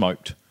people that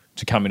smoked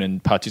to come in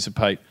and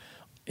participate.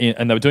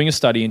 And they were doing a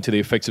study into the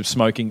effects of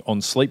smoking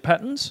on sleep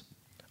patterns,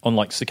 on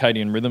like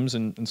circadian rhythms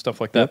and stuff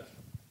like that.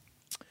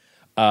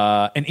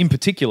 And in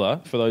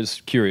particular, for those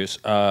curious,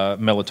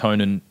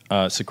 melatonin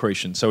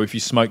secretion. So if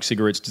you smoke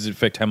cigarettes, does it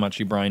affect how much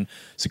your brain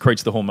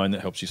secretes the hormone that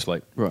helps you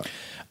sleep? Right.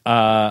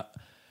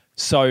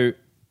 So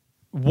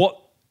what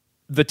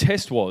the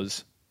test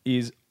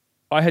is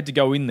I had to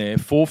go in there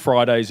 4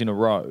 Fridays in a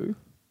row,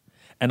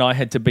 and I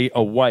had to be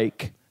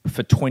awake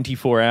for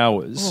 24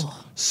 hours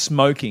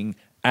smoking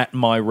at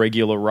my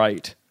regular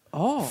rate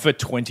for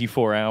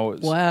 24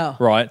 hours. Wow.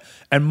 Right?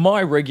 And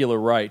my regular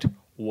rate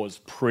was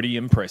pretty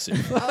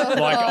impressive.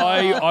 Like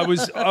I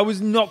was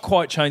not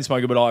quite chain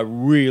smoker, but I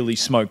really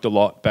smoked a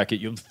lot back at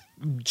you.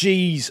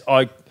 Jeez,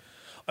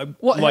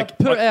 What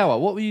per hour?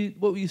 What were you?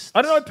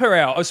 I don't know per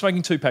hour. I was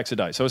smoking 2 packs a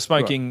day. So I was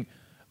smoking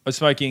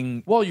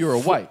While you were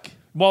awake.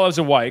 while I was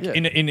awake. Yeah.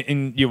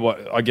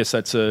 I guess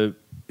that's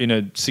in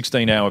a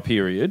 16-hour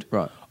period.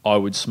 Right. I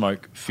would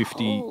smoke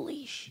 50,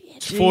 Holy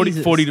shit. 40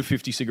 Jesus. to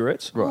 50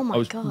 cigarettes. Right. Oh my I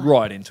was God.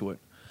 right into it.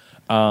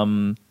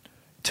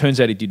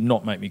 Turns out it did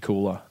not make me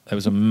cooler. That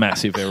was a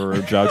massive error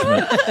of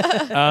judgment.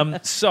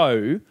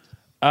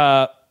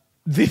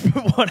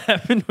 What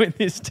happened with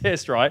this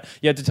test, right?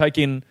 You had to take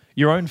in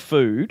your own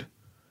food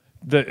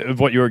of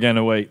what you were going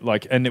to eat,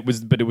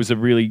 but it was a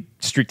really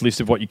strict list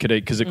of what you could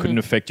eat because it couldn't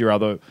affect your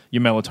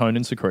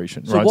melatonin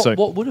secretion, So right?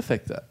 what would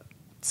affect that?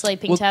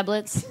 Sleeping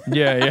tablets.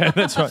 Yeah,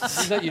 that's right.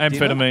 that your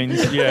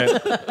Amphetamines,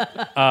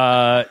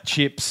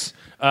 chips.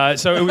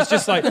 So it was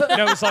just like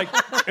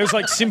it was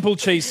like simple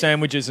cheese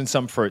sandwiches and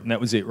some fruit, and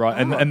that was it, right?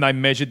 And they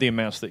measured the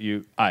amounts that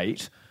you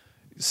ate,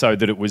 so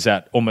that it was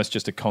at almost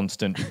just a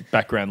constant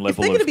background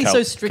level. If they're going to be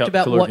so strict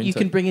about caloric what you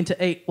can intake. bring in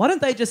to eat, why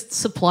don't they just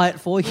supply it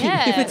for you?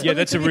 Yeah. If it's Yeah,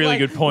 only that's a gonna be really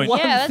like good point. one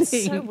Yeah, that's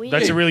thing. so weird.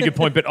 That's a really good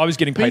point, but I was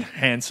getting paid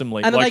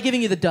handsomely. And are they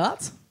giving you the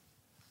darts?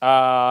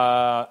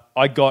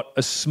 I got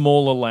a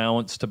small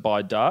allowance to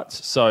buy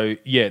darts, so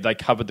yeah, they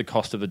covered the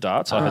cost of the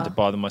darts. I had to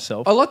buy them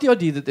myself. I like the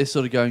idea that they're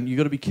sort of going, you've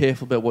got to be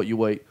careful about what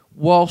you eat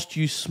whilst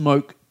you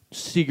smoke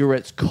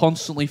cigarettes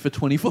constantly for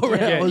 24 hours.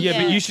 Yeah,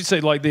 Yeah. but you should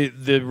see like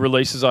the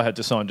releases I had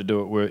to sign to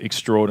do it were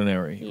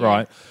extraordinary,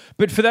 right?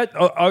 But for that,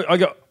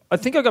 I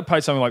think I got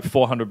paid something like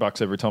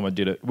 $400 every time I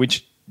did it,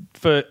 which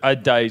for a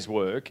day's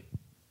work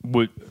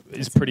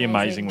is pretty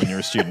amazing when you're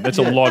a student. That's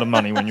a lot of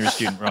money when you're a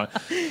student, right?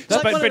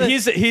 But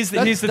here's the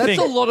That's thing.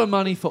 a lot of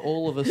money for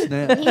all of us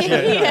now.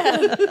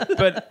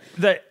 But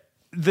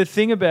the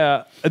thing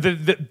about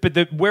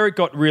where it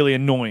got really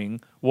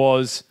annoying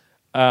was.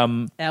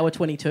 Hour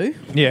 22.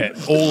 Yeah,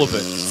 all of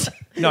it.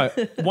 No,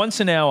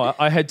 once an hour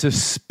I had to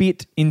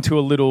spit into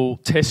a little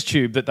test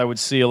tube that they would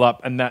seal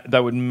up, and that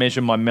they would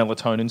measure my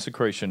melatonin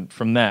secretion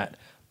from that.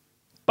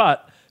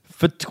 But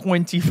for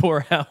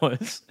 24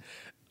 hours,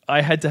 I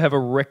had to have a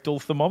rectal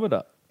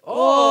thermometer.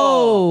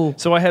 Oh.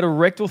 So I had a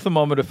rectal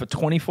thermometer for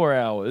 24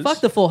 hours.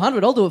 Fuck the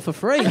 400. I'll do it for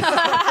free.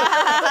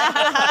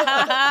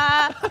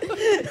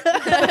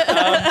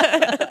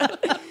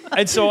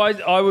 And so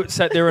I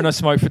sat there and I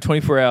smoked for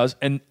 24 hours,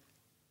 and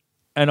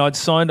I'd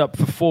signed up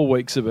for 4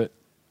 weeks of it.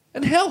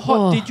 And how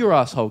hot did your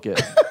asshole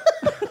get?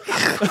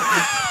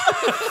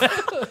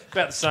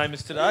 About the same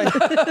as today.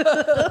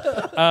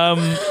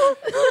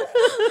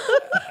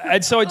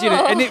 And so I did it,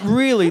 and it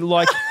really,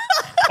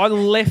 I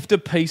left a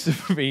piece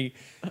of me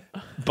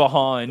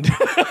behind.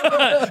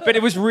 But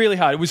it was really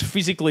hard. It was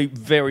physically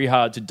very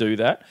hard to do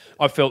that.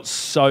 I felt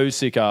so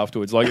sick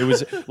afterwards. It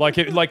was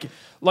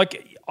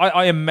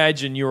I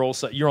imagine you're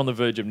on the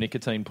verge of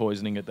nicotine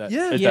poisoning at that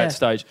that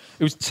stage.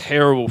 It was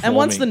terrible for me. And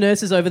once the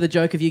nurse is over the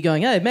joke of you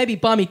going, hey, maybe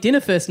buy me dinner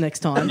first next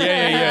time.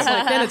 Yeah. It's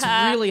then it's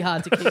really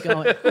hard to keep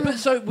going. But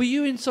so were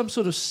you in some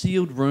sort of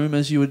sealed room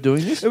as you were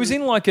doing this? It was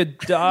in like a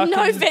dark.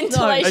 No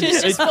ventilation,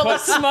 it's just full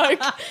of smoke.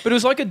 But it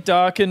was like a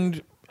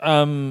darkened,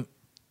 room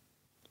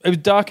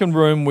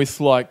with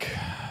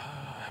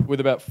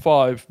about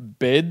 5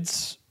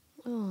 beds,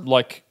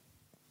 like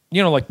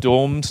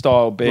dorm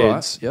style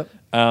beds. Right,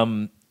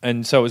 yep.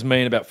 And so it was me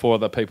and about 4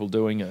 other people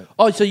doing it.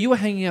 Oh, so you were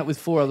hanging out with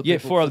 4 other people? Yeah,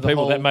 4 other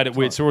people. That made it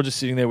weird. So we're all just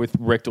sitting there with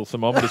rectal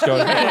thermometers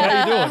going, hey, how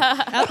you doing? Out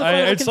the front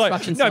of the It's like,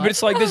 construction no, site. but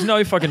it's like there's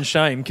no fucking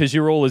shame because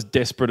you're all as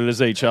desperate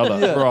as each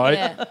other, right?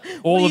 Yeah.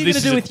 All what are of you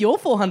this going to do with your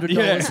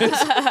 $400?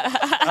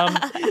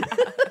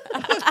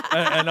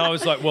 And I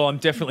was like, well, I'm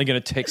definitely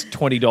going to text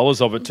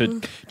 $20 of it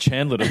to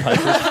Chandler to pay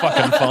for his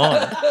fucking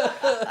fine.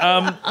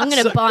 I'm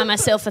going to buy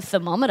myself a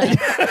thermometer.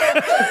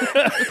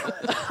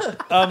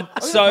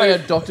 So pay a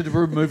doctor to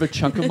remove a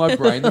chunk of my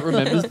brain that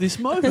remembers this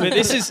moment. but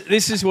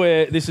this is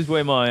where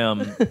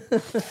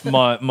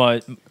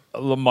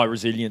my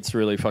resilience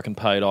really fucking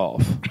paid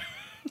off.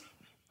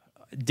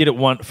 Did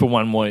it for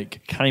 1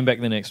 week, came back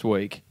the next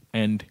week,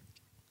 and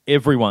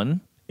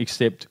everyone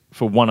except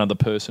for one other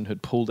person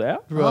had pulled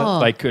out.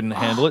 Right. They couldn't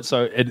handle it.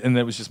 So and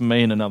it was just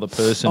me and another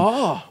person.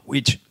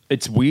 Which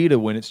it's weirder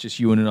when it's just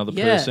you and another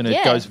Yeah. person. It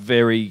Yeah. goes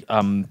very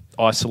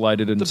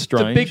isolated and the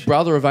strange. big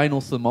brother of anal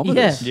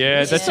thermometers. Yeah,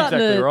 that's It's starting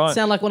exactly to right.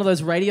 sound like one of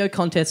those radio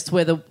contests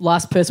where the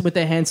last person with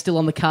their hand still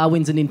on the car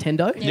wins a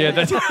Nintendo. Yeah,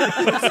 that's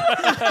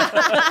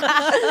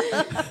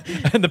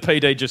and the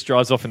PD just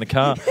drives off in the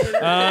car.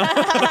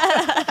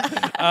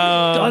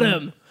 Got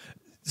him.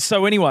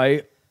 So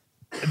anyway,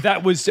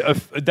 that was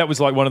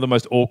like one of the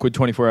most awkward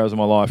 24 hours of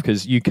my life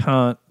because you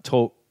can't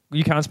talk.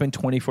 You can't spend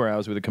 24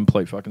 hours with a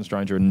complete fucking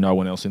stranger and no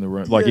one else in the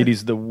room. Like, it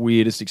is the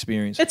weirdest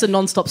experience. It's a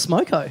non-stop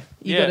smoko.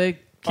 You got to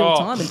kill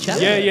time and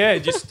chat. Yeah, yeah.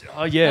 Just,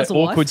 How's the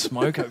awkward wife?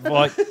 smoko.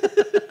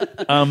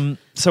 Like,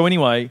 so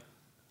anyway,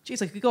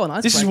 Jeez, I could go on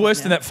ice this is break worse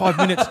right than now. that 5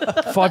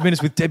 minutes. 5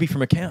 minutes with Debbie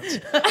from accounts.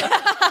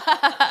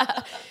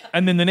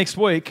 And then the next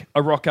week, I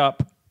rock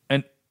up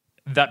and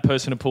that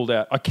person had pulled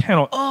out. I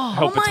cannot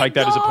help but my take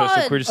that as a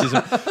personal God.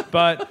 criticism.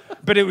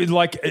 But it was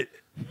like,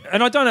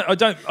 and I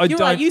don't. You're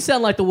right, you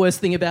sound like the worst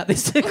thing about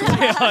this. Yeah,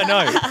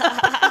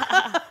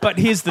 I know. But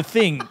here's the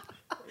thing.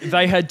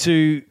 They had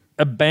to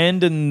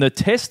abandon the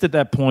test at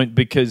that point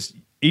because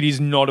it is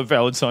not a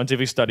valid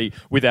scientific study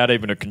without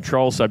even a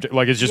control subject.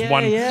 Like, it's just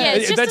one. Yeah,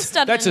 it's just a that's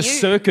study that's a on you.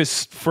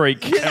 circus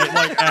freak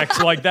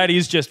act. Like, that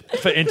is just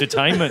for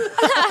entertainment.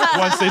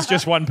 Once there's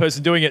just one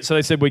person doing it. So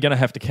they said, we're going to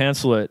have to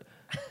cancel it.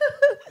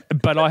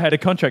 But I had a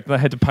contract and they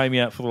had to pay me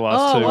out for the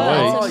last 2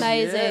 wow. weeks. That's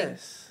amazing.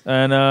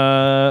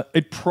 And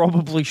it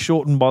probably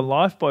shortened my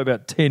life by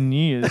about 10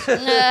 years.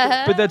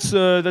 But that's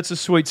a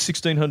sweet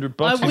 $1,600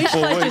 I in wish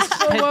 4 I weeks.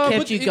 just had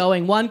kept you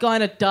going. One guy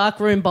in a dark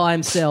room by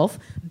himself,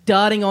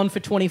 darting on for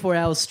 24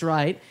 hours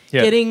straight,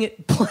 Yeah. getting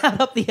plowed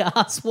up the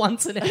arse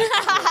once an hour.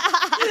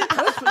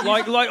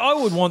 Like I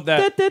would want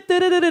that. Do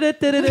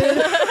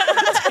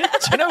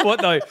you know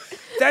what though?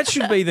 That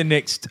should be the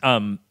next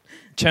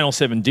Channel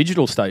 7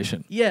 digital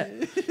station. Yeah.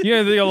 You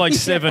know, they got like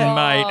 7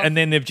 mate, and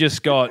then they've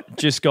just got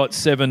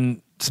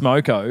 7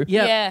 smoko.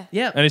 Yeah. Yeah.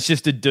 Yeah. And it's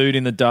just a dude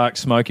in the dark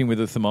smoking with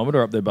a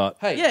thermometer up their butt.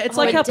 Hey, Yeah, it's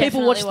I like would how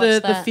people watch definitely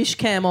watch the that. fish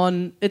cam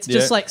on. It's Yeah.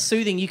 just like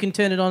soothing. You can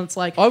turn it on. It's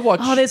like, I watch-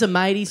 oh, there's a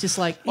mate. He's just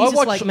like, I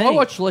me.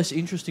 watch less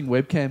interesting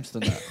webcams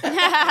than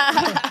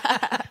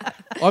that.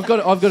 I've got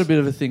a bit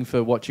of a thing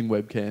for watching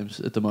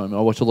webcams at the moment. I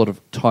watch a lot of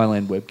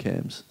Thailand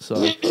webcams, so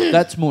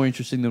that's more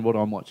interesting than what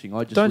I'm watching.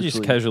 I just Don't just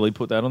literally- casually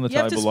put that on the You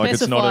have to table like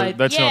it's not specify-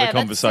 that's not Yeah, a that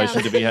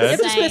conversation to be You had. have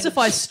to Same.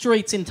 specify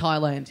streets in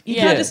Thailand. You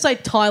Yeah. can't just say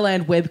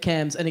Thailand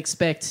webcams and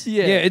expect.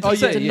 Yeah, It's oh,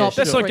 that's yeah, yeah,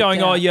 that's sure. like going,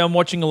 Freaked oh out. yeah, I'm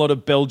watching a lot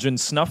of Belgian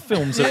snuff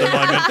films at the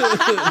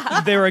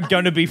moment. There are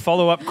going to be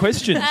follow-up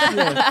questions.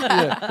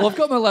 Yeah. Well, I've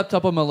got my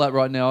laptop on my lap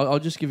right now. I'll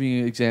just give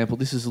you an example.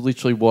 This is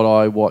literally what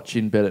I watch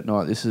in bed at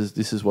night. This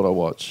is what I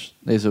watch.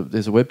 There's a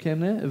webcam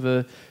there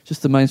of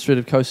just the main street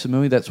of Koh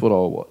Samui. That's what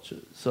I'll watch.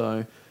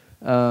 So,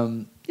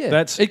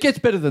 yeah, It it gets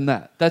better than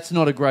that. That's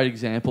not a great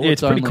example. Yeah,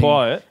 it's pretty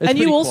quiet. And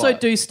you pretty also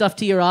quiet. do stuff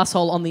to your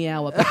asshole on the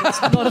hour. But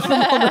it's not a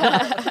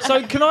thermometer.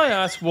 So can I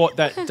ask what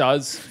that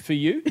does for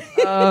you?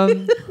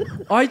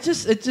 It's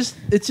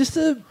just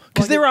a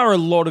Because there are a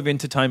lot of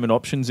entertainment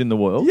options in the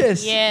world.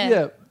 yes,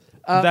 Yeah.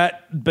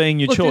 That being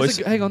your Look, choice.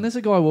 hang on, there's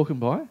a guy walking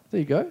by. There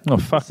you go. Oh,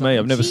 fuck me.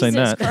 I've never seen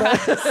Jesus that.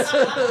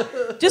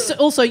 Christ. Just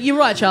also, you're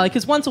right, Charlie,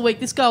 because once a week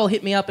this guy will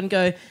hit me up and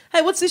go,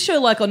 hey, what's this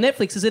show like on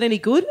Netflix? Is it any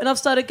good? And I've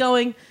started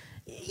going,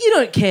 you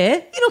don't care.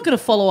 You're not going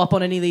to follow up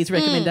on any of these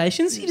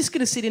recommendations. You're just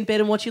going to sit in bed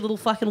and watch your little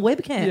fucking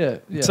webcam. Yeah,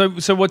 yeah.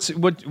 So what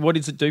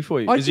does it do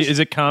for you? I Is just-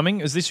 it calming?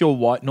 Is this your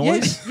white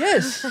noise?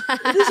 yes,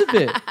 it is a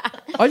bit.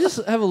 I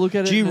just have a look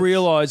at it. Do you and it's-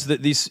 realise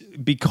that this,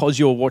 because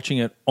you're watching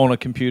it on a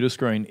computer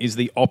screen, is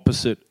the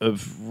opposite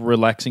of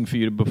relaxing for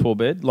you before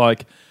bed?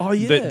 Like, Oh,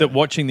 yeah. that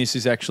watching this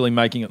is actually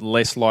making it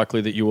less likely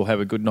that you will have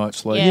a good night's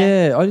sleep.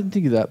 Yeah. Yeah, I didn't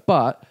think of that,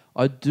 but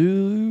I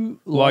do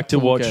Like to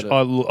look watch. at it.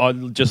 I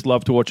just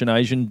love to watch an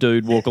Asian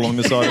dude walk along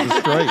the side of the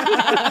street.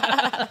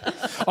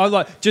 I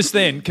like just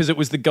then because it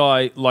was the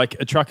guy, like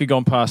a truck had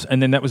gone past,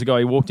 and then that was the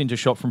guy who walked into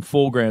shop from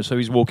foreground, so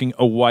he's walking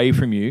away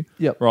from you.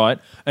 Yep. Right.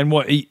 And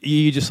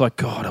you're just like,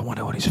 God, I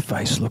wonder what his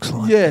face looks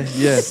like. Yeah,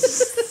 yeah.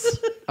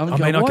 I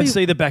mean, I can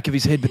see the back of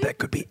his head, but that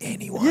could be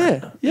anyone.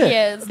 Yeah, yeah.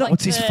 Yeah, it's like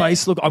What's his the-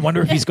 face look? I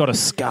wonder if he's got a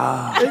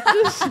scar.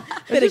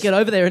 Better get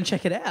over there and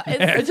check it out.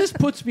 It just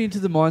puts me into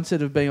the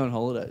mindset of being on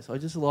holidays. I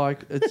just like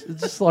it's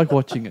just like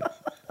watching it.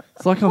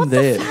 It's like I'm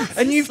there.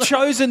 And you've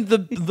chosen the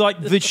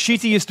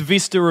shittiest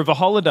vista of a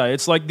holiday.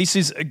 It's like this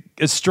is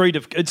a street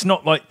of. It's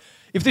not like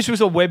if this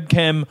was a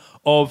webcam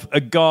of a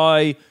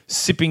guy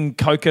sipping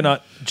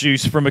coconut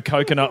juice from a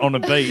coconut on a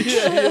beach.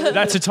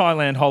 That's a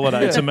Thailand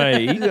holiday to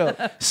me.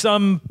 Yeah.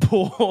 Some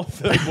poor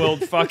third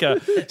world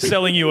fucker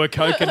selling you a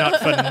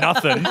coconut for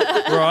nothing,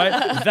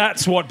 right?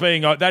 That's what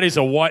being. That is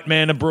a white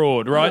man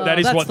abroad, right? Oh, that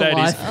is that's what the that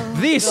life.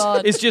 is. This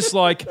God. is just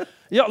like.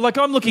 Yeah, like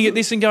I'm looking at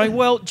this and going,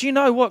 well, do you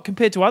know what?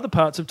 Compared to other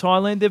parts of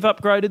Thailand, they've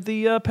upgraded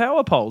the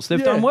power poles.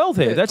 They've done well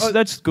there. Yeah.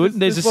 That's good.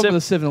 There's a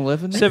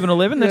 7-Eleven.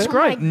 7-Eleven. That's Oh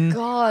great. my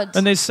God.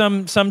 And there's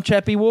some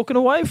chappie walking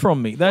away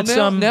from me. That's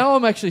Now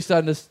I'm actually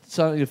starting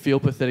to feel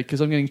pathetic because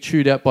I'm getting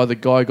chewed out by the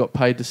guy who got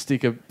paid to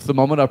stick a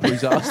thermometer up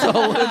his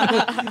arsehole.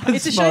 and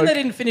It's a smoke. shame they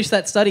didn't finish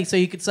that study so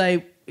you could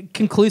say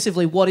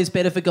conclusively what is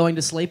better for going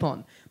to sleep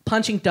on.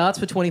 Punching darts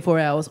for 24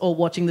 hours or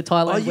watching the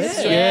Thailand web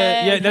series.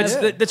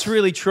 Yeah, that's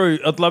really true.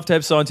 I'd love to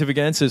have scientific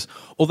answers.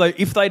 Although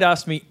if they'd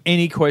asked me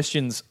any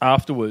questions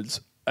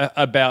afterwards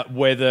about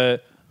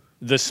whether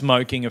the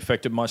smoking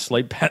affected my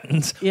sleep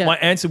patterns, my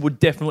answer would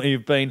definitely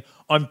have been,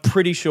 I'm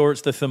pretty sure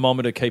it's the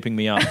thermometer keeping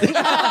me up.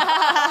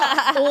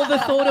 Or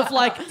the thought of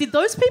like, did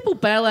those people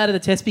bail out of the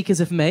test because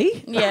of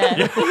me?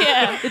 Yeah.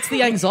 It's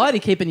the anxiety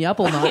keeping you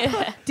up all night.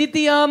 Yeah. Did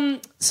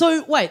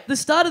so wait, the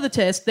start of the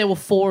test, there were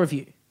 4 of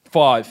you.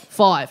 5.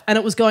 5. And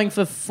it was going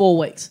for 4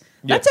 weeks.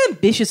 Yeah. That's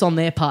ambitious on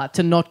their part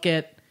to not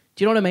get,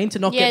 do you know what I mean? To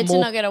not get more.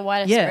 To not get a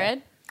wider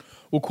spread.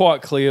 Well,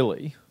 quite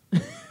clearly,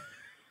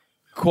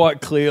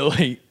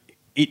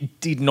 it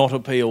did not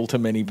appeal to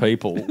many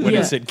people when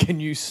it said, can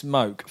you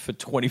smoke for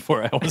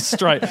 24 hours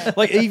straight?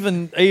 Like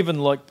even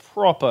like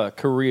proper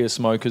career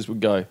smokers would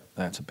go,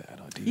 that's a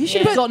bad idea. You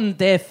should have gotten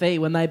their fee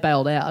when they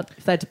bailed out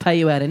if they had to pay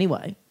you out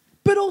anyway.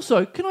 But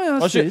also, can I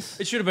ask this?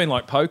 It should have been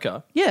like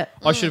poker. Yeah.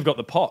 I should have got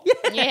the pot.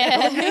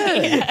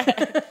 Yeah.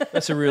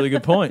 That's a really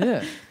good point.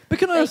 Yeah. But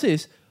can I ask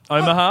this?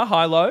 Omaha,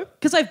 high-low.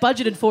 Because they've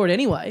budgeted for it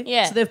anyway.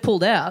 Yeah. So they've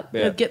pulled out.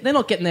 Yeah. They're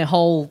not getting their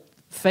whole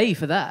fee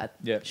for that.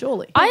 Yeah.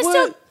 Surely. I were-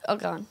 still... Oh,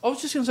 go on. I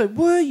was just going to say,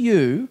 were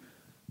you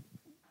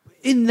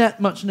in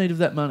that much need of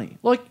that money?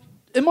 Like,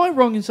 am I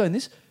wrong in saying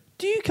this?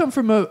 Do you come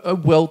from a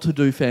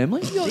well-to-do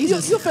family?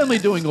 Your family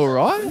doing all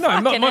right? No,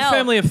 my Fucking hell.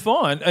 family are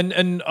fine.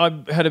 And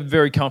I had a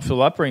very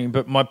comfortable upbringing,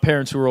 but my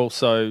parents were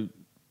also...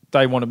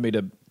 They wanted me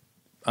to...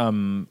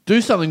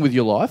 Do something with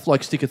your life,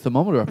 like stick a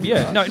thermometer up.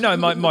 Yeah, no.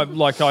 My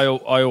like I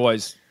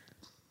always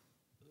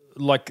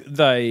like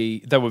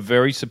they were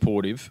very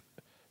supportive,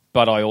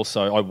 but I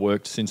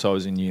worked since I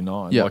was in year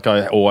 9. Yeah. Like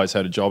I always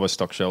had a job. I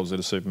stocked shelves at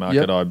a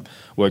supermarket. Yep. I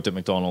worked at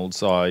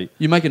McDonald's.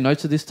 You making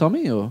notes of this,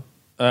 Tommy, or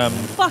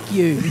Fuck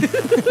you.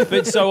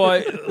 But so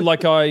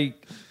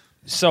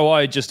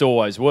I just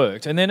always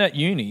worked, and then at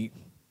uni,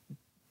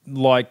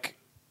 like.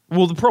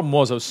 Well, the problem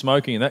was I was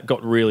smoking, and that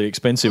got really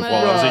expensive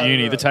while I was at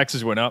uni. Right. The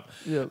taxes went up.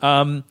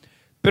 Yeah.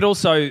 But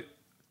also,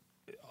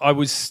 I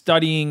was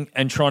studying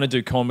and trying to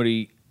do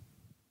comedy,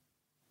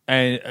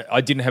 and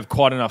I didn't have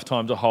quite enough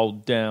time to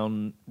hold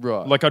down.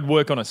 Right. Like, I'd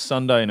work on a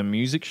Sunday in a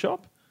music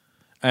shop,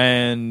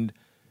 and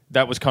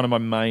that was kind of my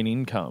main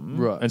income.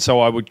 Right. And so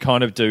I would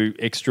kind of do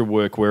extra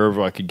work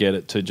wherever I could get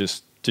it to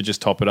just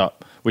top it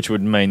up, which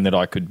would mean that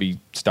I could be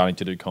starting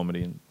to do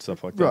comedy and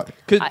stuff like that.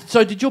 right?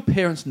 So, did your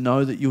parents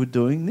know that you were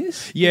doing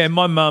this? Yeah,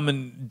 my mum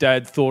and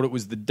dad thought it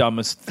was the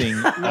dumbest thing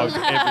I've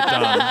ever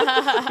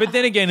done. But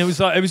then again, it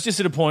was just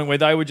at a point where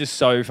they were just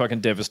so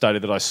fucking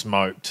devastated that I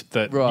smoked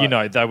that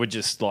Right. they were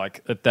just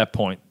like at that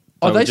point.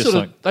 Oh, were they just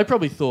sort of. like, They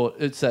probably thought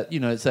it's that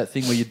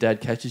thing where your dad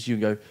catches you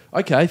and go,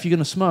 okay, if you're going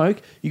to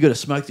smoke, you got to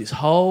smoke this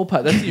whole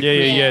part. That's your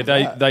yeah.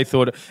 They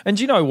thought it. And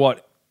do you know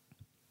what?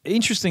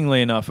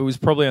 Interestingly enough, it was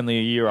probably only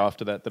a year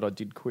after that I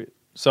did quit.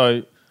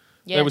 So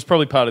it was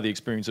probably part of the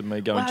experience of me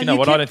going, Wow, do you know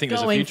what? I kept don't think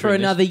there's a going future for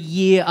in this. another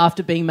year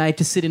after being made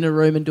to sit in a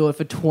room and do it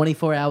for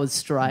 24 hours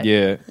straight.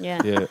 Yeah.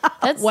 Yeah.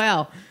 That's...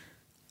 Wow.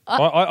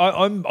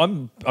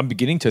 I'm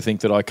beginning to think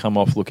that I come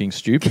off looking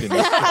stupid in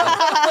this.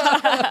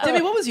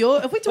 Demi, what was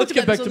your... Have we talked Let's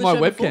get about back this to on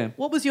the my show before? webcam.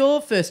 What was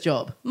your first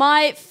job?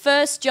 My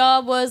first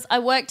job was I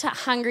worked at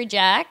Hungry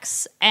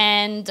Jack's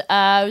and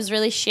I was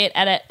really shit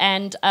at it.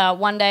 And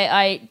one day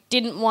I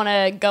didn't want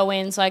to go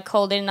in, so I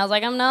called in and I was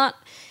like, I'm not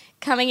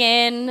coming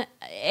in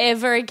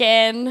ever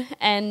again.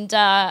 And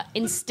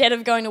instead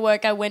of going to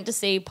work, I went to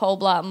see Paul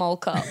Blart Mall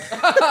Cop.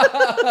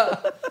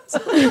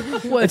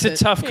 It's a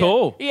tough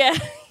call. Yeah.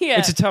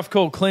 It's a tough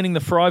call. Cleaning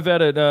the fry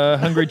vat at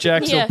Hungry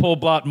Jack's Yeah. or Paul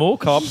Blart Mall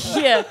Cop.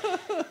 Yeah.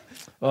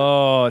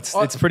 Oh,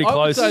 it's pretty I would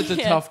close. say it's a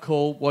tough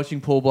call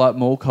watching Paul Blart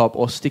Mall Cop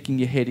or sticking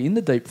your head in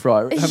the deep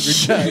fryer at Hungry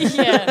Jack's.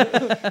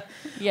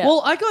 Yeah.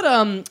 Well, I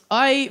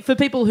got for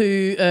people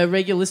who are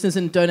regular listeners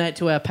and donate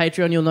to our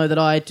Patreon, you'll know that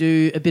I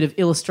do a bit of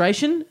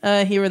illustration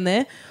here and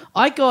there.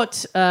 I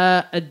got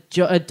a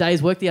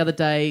day's work the other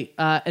day.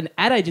 An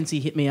ad agency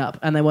hit me up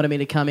and they wanted me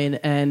to come in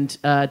and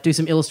do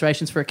some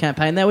illustrations for a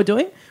campaign they were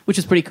doing, which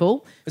is pretty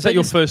cool. Is that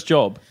your first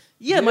job?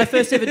 Yeah, my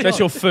first ever job. That's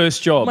your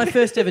first job. My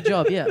first ever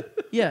job, yeah.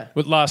 Yeah.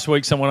 But last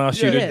week, someone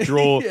asked you Yeah. to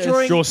draw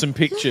Drawing draw some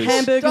pictures.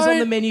 Hamburgers on Don't-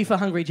 the menu for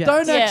Hungry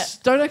Jacks.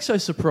 Don't act so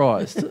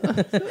surprised.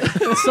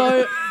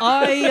 So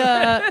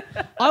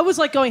I was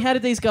like going, how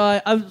did these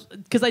guys?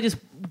 Because they just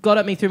got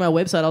at me through my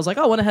website. I was like,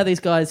 I wonder how these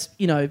guys,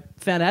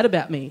 found out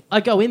about me. I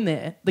go in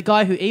there. The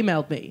guy who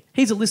emailed me,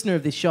 he's a listener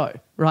of this show,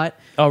 right?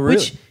 Oh, really?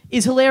 Which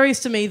is hilarious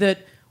to me that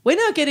we're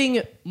now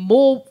getting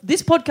more.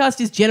 This podcast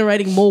is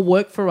generating more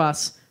work for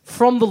us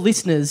from the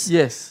listeners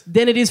Yes.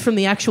 than it is from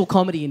the actual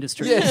comedy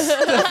industry. Yes,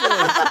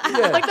 definitely.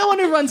 Yeah. Like no one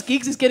who runs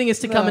gigs is getting us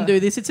to come and do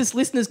this. It's just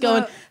listeners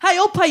going, "Hey,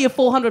 I'll pay you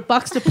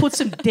 $400 to put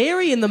some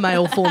dairy in the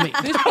mail for me.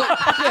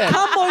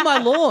 Come mow my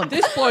lawn."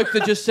 This bloke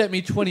that just sent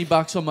me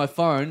 $20 on my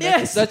phone,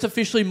 Yes. that's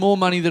officially more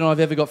money than I've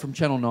ever got from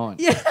Channel 9.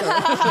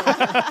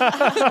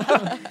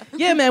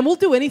 Yeah, man, we'll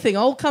do anything.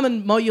 I'll come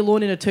and mow your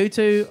lawn in a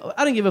tutu.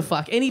 I don't give a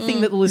fuck.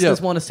 Anything that the listeners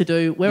Yep. want us to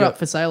do, we're Yep. up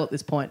for sale at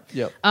this point.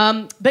 Yep.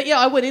 But yeah,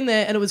 I went in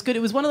there and it was good.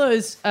 It was one of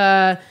those.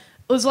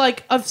 It was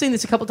like I've seen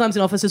this a couple of times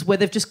in offices where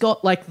they've just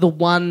got like the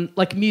one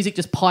like music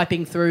just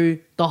piping through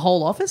the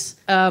whole office.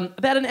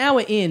 About an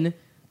hour in,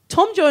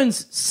 Tom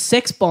Jones'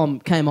 Sex Bomb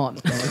came on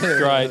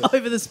Great.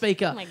 over the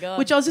speaker. Oh my God.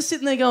 Which I was just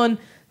sitting there going,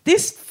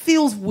 this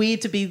feels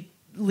weird to be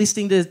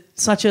listening to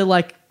such a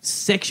like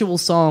sexual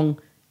song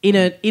in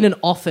an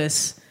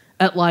office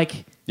at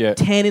like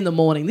 10 in the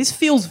morning. This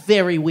feels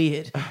very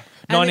weird.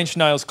 Nine Inch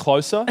Nails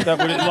Closer. That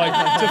would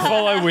like to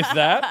follow with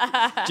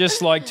that.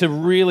 Just like to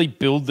really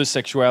build the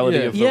sexuality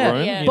of the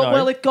room. Yeah. You But know?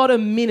 well, it got a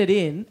minute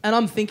in, and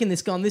I'm thinking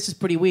this is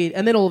pretty weird.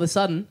 And then all of a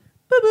sudden,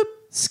 boop, boop,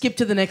 skip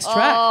to the next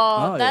track.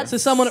 Oh, yeah. that's So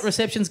someone at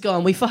reception's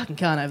going, we fucking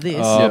can't have this.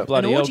 Oh, Yeah.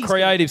 bloody An hell.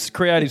 orgy's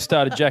Creatives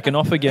started jacking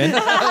off again.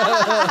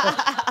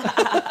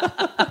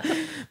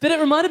 But it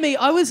reminded me,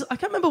 I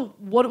can't remember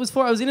what it was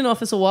for. I was in an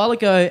office a while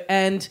ago,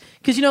 and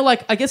because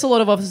like I guess a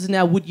lot of offices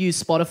now would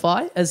use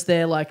Spotify as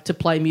their like to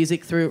play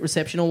music through at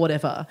reception or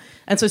whatever.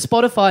 And so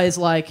Spotify is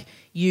like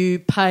you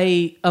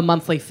pay a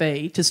monthly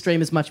fee to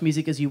stream as much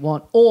music as you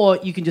want, or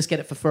you can just get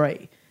it for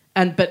free.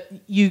 But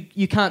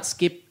you can't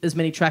skip as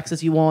many tracks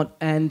as you want,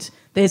 and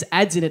there's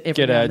ads in it every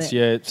Get now and ads, then.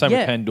 yeah. Same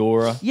with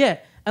Pandora. Yeah.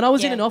 And I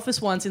was in Yeah. an office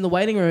once in the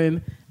waiting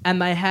room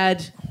and they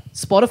had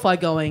Spotify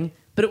going,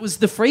 but it was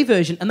the free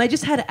version and they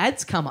just had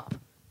ads come up.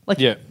 Like,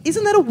 Yeah.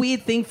 isn't that a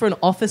weird thing for an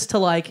office to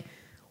like,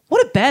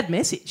 what a bad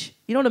message.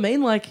 You know what I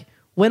mean? Like,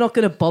 we're not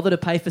going to bother to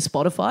pay for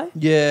Spotify.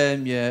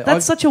 Yeah.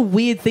 That's such a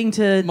weird thing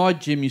to... My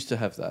gym used to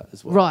have that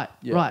as well. Right,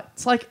 Yeah. right.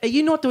 It's like, are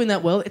you not doing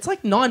that well? It's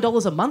like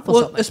 $9 a month or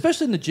Well, something.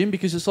 especially in the gym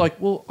because it's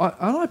like, well, aren't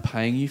I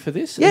paying you for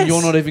this? Yes. And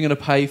you're not even going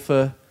to pay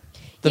for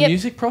the Yep.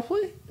 music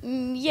properly?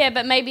 Yeah,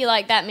 but maybe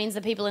like that means the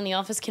people in the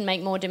office can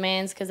make more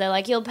demands because they're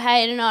like, you'll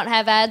pay to not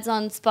have ads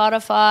on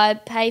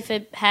Spotify, pay for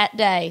Hat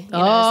Day. You know,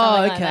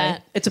 something like okay.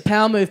 that. It's a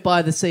power move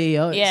by the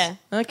CEOs. Yeah.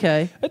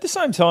 Okay. At the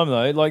same time,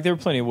 though, like there are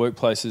plenty of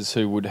workplaces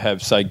who would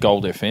have, say,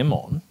 Gold FM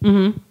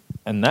on,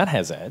 and that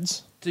has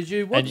ads. Did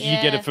you? And you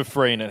get Yeah. it for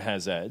free and it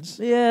has ads.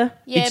 Yeah.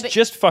 Yeah, It's but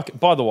just fucking...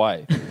 By the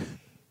way,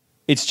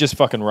 it's just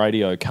fucking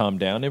radio. Calm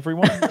down,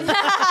 everyone.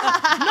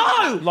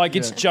 No! Like,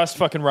 it's just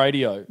fucking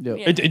radio.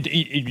 Yep.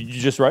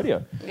 Just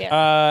radio.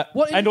 Yeah.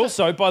 What And if-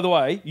 also, by the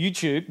way,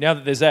 YouTube, now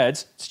that there's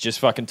ads, it's just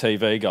fucking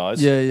TV,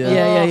 guys. Yeah.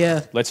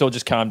 Yeah. Let's all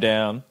just calm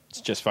down. It's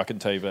just fucking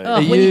TV.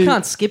 Oh, when you you-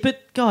 can't skip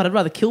it, God, I'd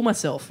rather kill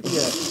myself.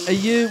 Are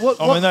you? What?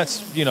 I mean,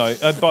 that's,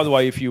 by the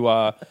way, if you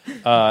are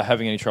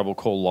having any trouble,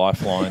 call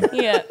Lifeline.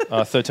 yeah.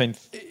 13...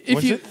 If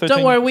what's you- it? 13?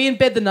 Don't worry, we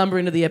embed the number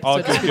into the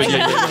episode. Oh, good,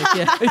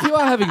 yeah. If you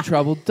are having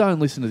trouble, don't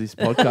listen to this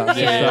podcast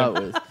Yeah. to start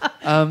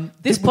with.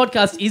 This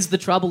podcast is the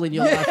trouble in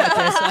your life,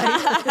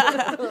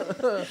 I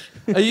dare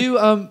say. Are you?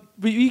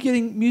 Were you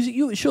getting music?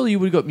 Surely you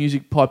would have got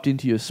music piped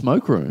into your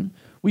smoke room.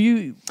 Were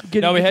you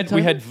getting? No, we had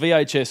entertainment?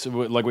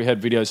 VHS, like we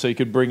had videos, so you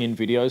could bring in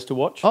videos to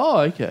watch. Oh,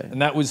 okay.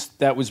 And that was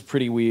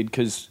pretty weird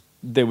because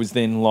there was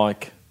then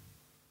like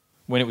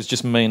when it was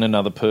just me and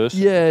another person.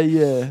 Yeah.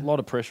 A lot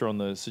of pressure on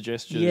the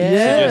suggested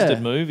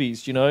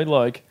movies.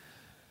 Like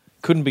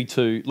couldn't be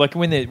too like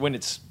when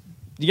it's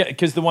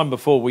because the one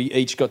before we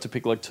each got to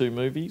pick like 2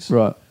 movies.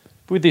 Right.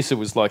 With this, it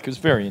was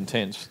very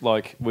intense.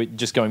 Like we're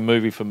just going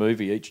movie for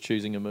movie, each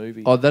choosing a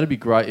movie. Oh, that'd be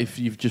great if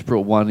you've just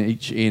brought one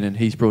each in, and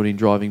he's brought in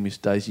Driving Miss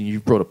Daisy, and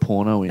you've brought a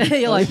porno in.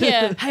 You're like,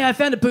 Yeah. hey, I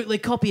found a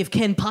bootleg copy of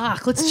Ken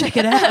Park. Let's check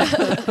it out.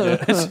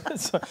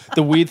 So,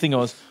 the weird thing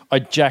was, I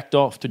jacked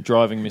off to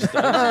Driving Miss Daisy.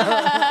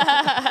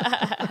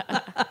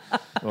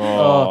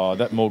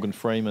 That Morgan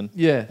Freeman.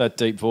 Yeah. That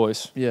deep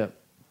voice. Yeah.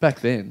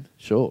 Back then,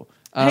 sure.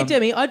 Hey,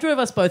 Demi, I drove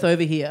us both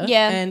over here.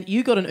 Yeah. And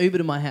you got an Uber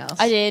to my house.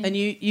 I did. And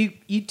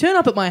you turn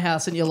up at my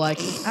house and you're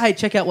like, hey,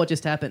 check out what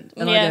just happened.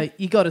 And Yeah. I go,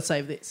 you got to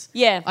save this.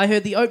 Yeah. I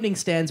heard the opening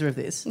stanza of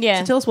this. Yeah.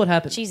 So tell us what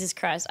happened. Jesus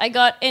Christ. I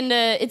got into...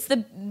 It's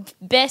the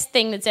best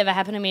thing that's ever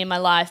happened to me in my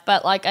life,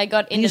 but like I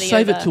got Can into you the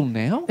save Uber. it till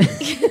now?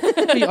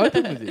 Be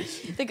open with this.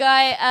 The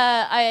guy,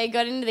 I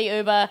got into the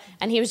Uber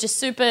and he was just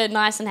super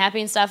nice and happy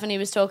and stuff and he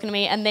was talking to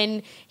me and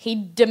then he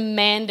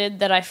demanded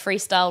that I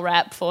freestyle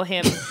rap for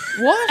him.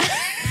 What?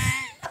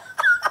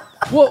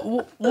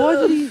 What? Why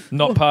did he?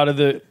 Not part of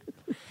the...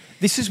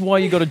 This is why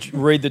you got to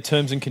read the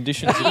terms and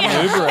conditions of the Uber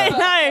I app.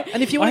 know.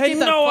 And if you I want to had give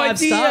that no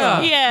 5-star,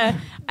 idea. Yeah.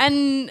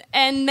 And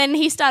then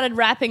he started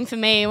rapping for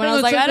me when I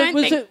was like, I don't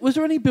think... Was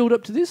there any build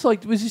up to this?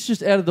 Like, was this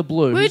just out of the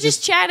blue? We were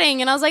just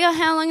chatting, and I was like, oh,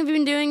 how long have you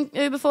been doing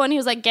Uber for? And he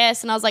was like,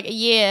 guess. And I was like, a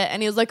year.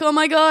 And he was like, oh,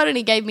 my God. And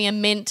he gave me a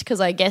mint because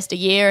I guessed a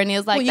year. And he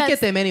was like, well, you get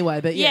them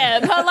anyway, but Yeah,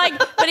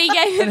 but he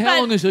gave... And how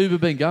long has Uber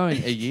been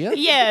going? A year?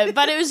 Yeah,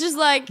 but it was just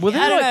like, Well, I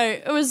they're don't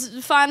like- know. It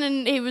was fun,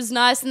 and he was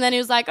nice. And then he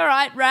was like, all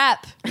right,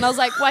 rap. And I was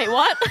like, wait,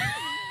 what?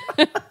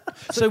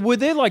 So were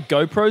there like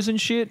GoPros and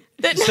shit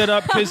set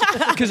up?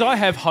 Because I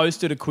have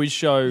hosted a quiz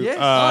show Yes.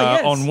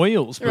 yes. on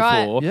wheels before.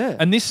 Right. Yeah.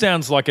 And this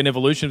sounds like an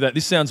evolution of that.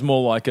 This sounds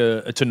more like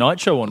a Tonight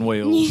Show on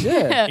wheels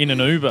Yeah. in an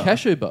Uber.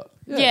 Cash Uber.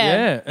 Yeah.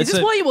 Yeah. Is It's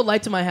this a- why you were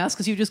late to my house?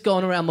 Because you were just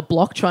going around the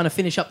block trying to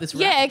finish up this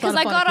rap? Yeah, because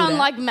I got on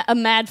like a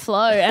mad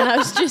flow, and I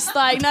was just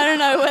like,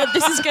 no,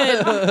 this is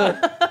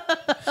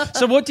good.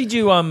 So what did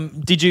you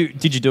did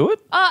you do it?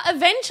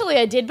 Eventually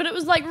I did, but it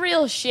was like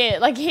real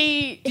shit. Like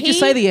Did you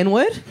say the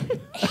N-word?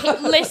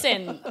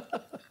 Listen,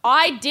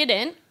 I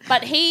didn't,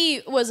 but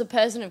he was a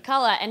person of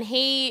color, and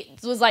he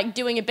was like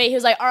doing a beat. He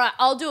was like, all right,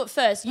 I'll do it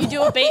first. You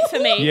do a beat for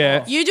me.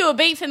 Yeah. You do a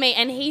beat for me.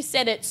 And he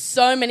said it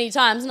so many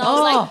times. And I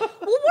was like, Oh.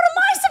 well, what am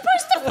I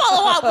supposed to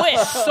follow up with?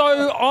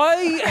 So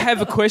I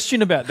have a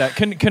question about that.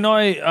 Can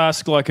I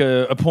ask like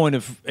a point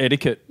of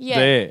etiquette Yeah.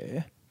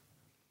 there?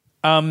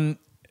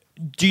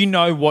 Do you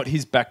know what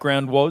his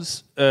background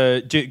was?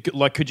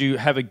 Could you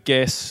have a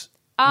guess?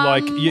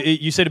 Like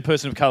you said, a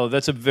person of color.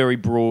 That's a very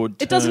broad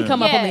term. It doesn't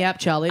come up on Yeah. the app,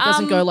 Charlie. It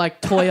doesn't go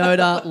like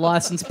Toyota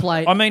license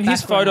plate. I mean,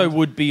 his background. photo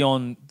would be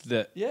on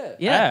the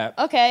Yeah. app.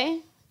 Okay.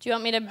 Do you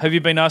want me to? Have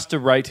you been asked to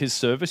rate his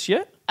service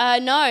yet?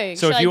 No.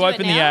 So Should if I you do it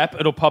open the now? app,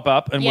 it'll pop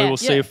up and we Yeah. will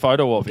see Yeah. a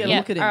photo of him. Yeah. Yeah.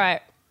 Look at him. All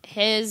right.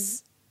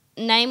 His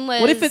name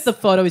was. What if the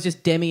photo is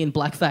just Demi in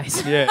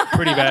blackface? Yeah,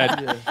 pretty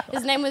bad.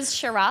 His name was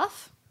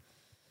Sharaf.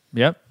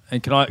 Yep.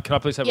 And can I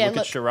please have a Yeah, look,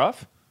 look. at Sharaf?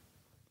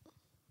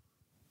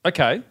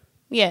 Okay.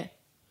 Yeah.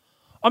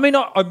 I mean,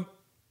 I'm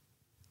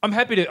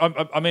happy to.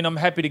 I'm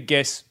happy to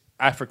guess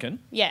African.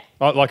 Yeah.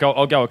 I'll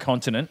go a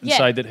continent and Yeah.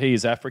 say that he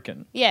is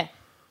African. Yeah.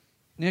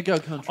 Now go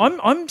country.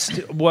 I'm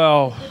still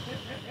well.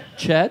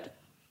 Chad?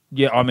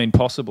 Yeah, I mean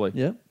possibly.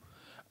 Yeah.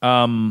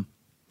 I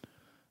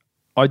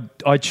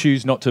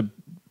choose not to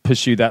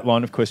pursue that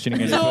line of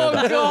questioning any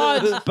further.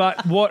 God.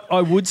 But what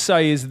I would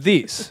say is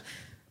this.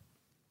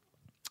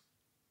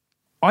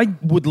 I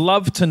would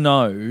love to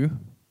know,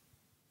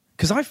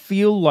 because I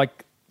feel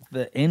like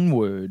the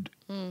N-word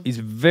is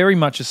very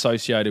much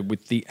associated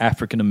with the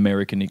African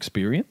American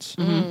experience.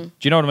 Do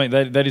you know what I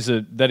mean? That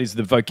is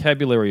the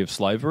vocabulary of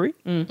slavery,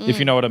 if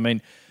you know what I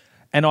mean.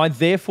 And I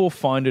therefore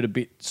find it a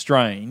bit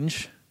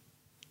strange.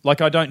 Like,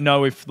 I don't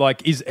know if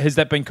has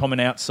that been common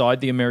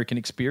outside the American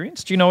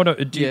experience? Do you know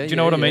what? Do you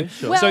know what I mean?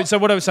 Sure. Well- So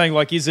what I was saying,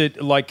 like,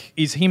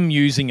 is him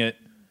using it?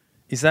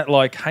 Is that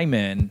like, hey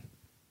man,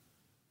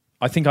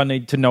 I think I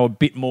need to know a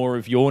bit more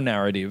of your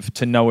narrative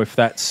to know if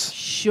that's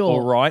Sure.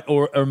 all right,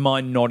 or am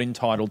I not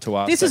entitled to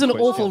ask? This that is an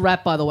question? awful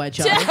rap, by the way,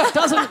 Charlie. It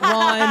doesn't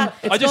rhyme.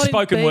 It's I just not in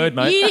spoken beat. word,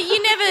 mate.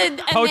 You never.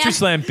 Poetry announced-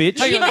 slam, bitch.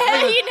 You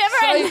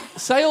never.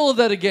 Say all of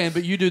that again,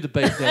 but you do the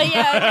beat then.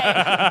 Yeah,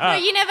 okay.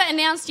 No, you never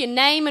announced your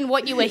name and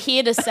what you were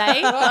here to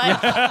say,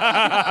 like,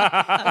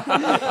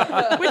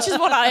 which is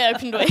what I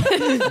opened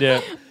with.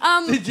 Yeah.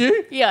 Did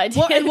you? Yeah, I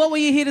did. And what were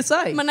you here to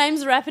say? My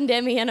name's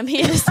Demi, and I'm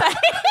here to say.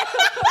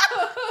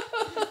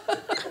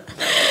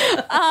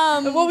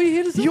 And what were you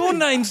here to say? Your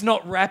name's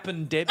not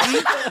Rappin' Debbie.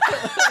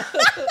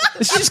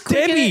 It's just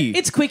Debbie.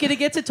 It's quicker to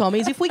get to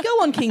Tommy's if we go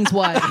on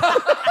Kingsway.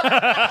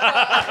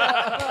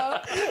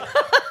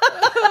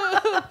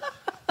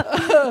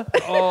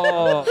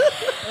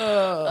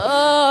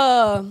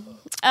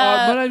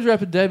 My name's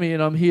Rapper Demi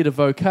and I'm here to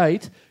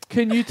vocate.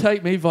 Can you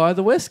take me via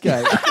the West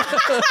Gate?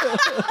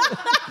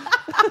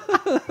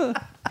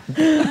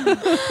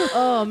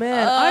 Oh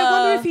man, I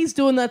wonder if he's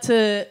doing that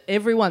to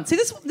everyone. See,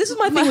 this is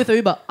my thing with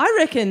Uber. I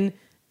reckon,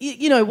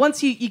 you know,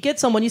 once you get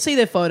someone, you see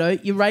their photo,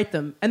 you rate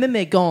them, and then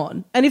they're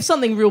gone. And if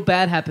something real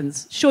bad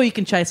happens, sure, you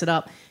can chase it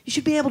up. You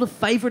should be able to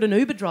favourite an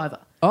Uber driver.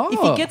 Oh. If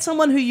you get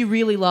someone who you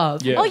really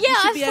love, Yeah. Oh, yeah, you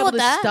should I be thought able to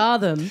that. star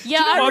them. Yeah,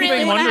 know what I I've really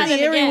been want to In have the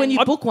it area again. when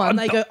you book one, I'm-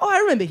 they go, "Oh, I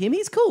remember him.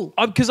 He's cool."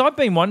 Because I've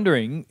been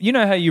wondering, you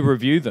know how you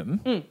review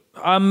them?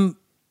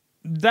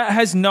 That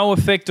has no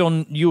effect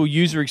on your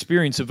user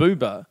experience of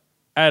Uber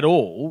at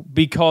all,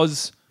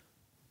 because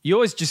you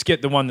always just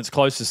get the one that's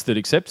closest that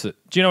accepts it.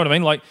 Do you know what I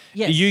mean? Like,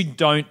 Yes. you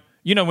don't,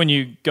 you know, when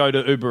you go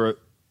to Uber,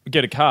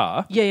 get a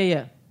car,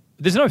 Yeah.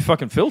 there's no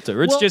fucking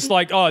filter. It's Well, just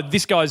like, oh,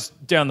 this guy's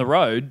down the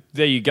road.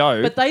 There you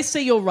go. But they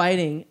see your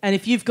rating, and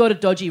if you've got a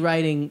dodgy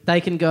rating, they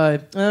can go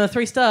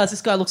 3 stars.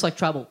 This guy looks like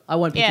trouble. I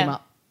won't pick Yeah. him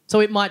up. So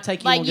it might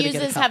take you Like, longer to get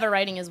users a car. have a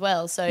rating as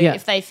well, so Yeah.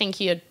 if they think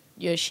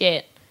you're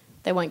shit,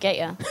 they won't get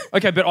you.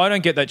 Okay, but I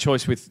don't get that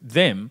choice with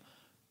them.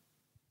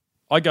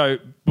 I go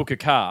book a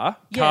car,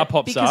 car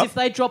pops because up. if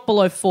they drop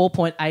below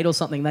 4.8 or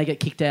something, they get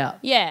kicked out.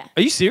 Yeah.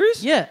 Are you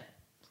serious? Yeah.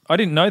 I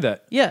didn't know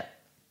that. Yeah.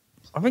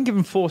 I've been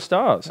given 4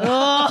 stars.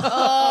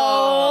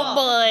 Oh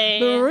boy.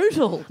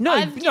 Brutal. No,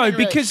 I've no,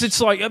 given because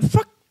it's like,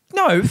 fuck,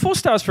 No, 4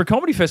 stars for a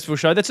comedy festival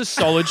show. That's a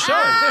solid show.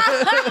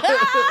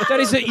 That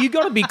is it. You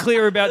got to be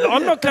clear about.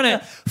 I'm not going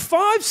to.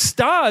 5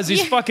 stars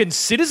is fucking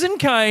Citizen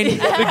Kane,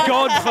 The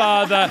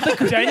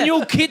Godfather,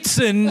 Daniel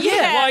Kitson.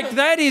 Yeah. Like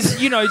that is.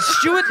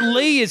 Stuart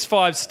Lee is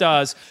 5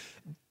 stars.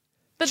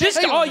 But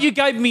You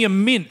gave me a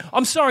mint.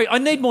 I'm sorry, I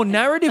need more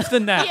narrative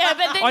than that. Yeah,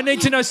 but then- I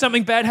need to know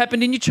something bad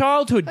happened in your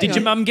childhood. Did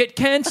your mum get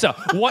cancer?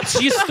 What's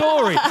your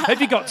story?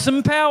 Have you got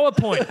some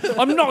PowerPoint?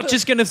 I'm not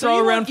just going to throw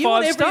around 5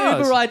 want every stars.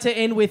 Uber ride to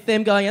end with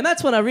them going, and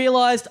that's when I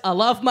realised I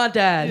love my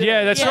dad.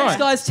 Yeah, that's right.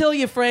 Guys, tell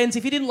your friends.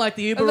 If you didn't like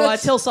the Uber And ride,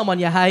 that's- tell someone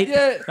you hate.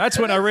 Yeah. That's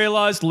when I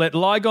realised let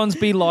Ligons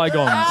be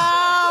Ligons.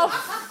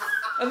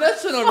 And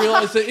that's when I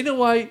realised that, in a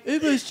way,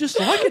 Uber's just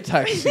like a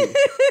taxi.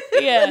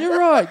 Yeah. You're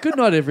right. Good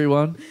night,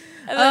 everyone.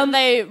 And then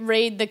they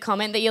read the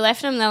comment that you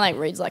left them, and they're like,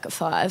 reads like a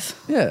 5.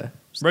 Yeah.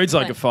 Reads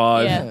like a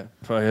 5. Yeah.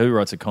 Who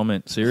writes a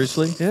comment?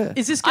 Seriously? Yeah.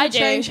 Is this going I to do.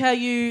 change how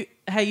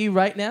you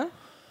rate now?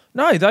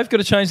 No, they've got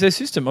to change their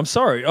system. I'm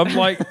sorry. I'm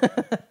like,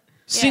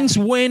 since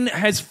when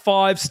has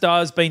 5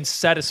 stars been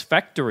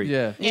satisfactory?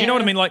 Yeah. Do you know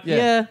what I mean? Like,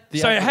 Yeah.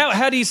 So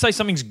how do you say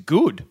something's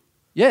good?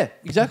 Yeah,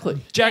 exactly.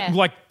 Jack, Yeah.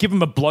 like, give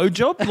him a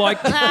blowjob? Like,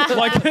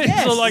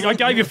 so like, I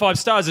gave you 5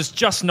 stars. It's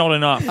just not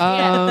enough.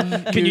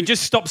 Can you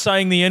just stop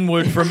saying the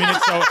N-word for a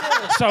minute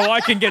so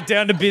I can get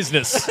down to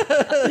business?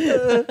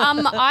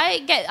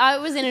 I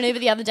was in an Uber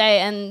the other day,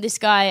 and this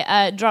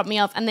guy dropped me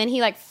off, and then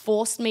he like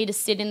forced me to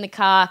sit in the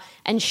car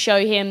and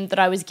show him that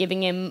I was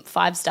giving him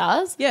 5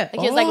 stars. Yeah.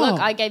 Like he was like, Oh. look,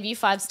 I gave you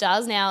 5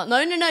 stars now.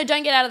 No,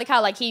 don't get out of the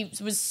car. Like he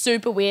was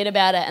super weird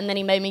about it, and then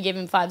he made me give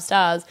him 5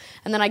 stars.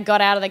 And then I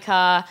got out of the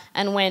car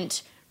and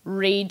went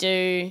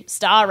redo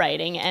star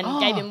rating and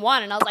gave him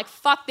 1, and I was like,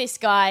 fuck this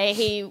guy,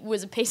 he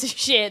was a piece of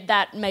shit.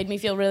 That made me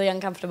feel really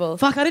uncomfortable.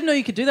 Fuck, I didn't know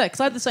you could do that because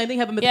I had the same thing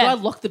happen, but Yeah. the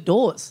guy locked the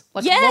doors.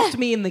 Like, Yeah. locked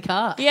me in the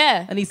car.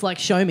 Yeah. And he's like,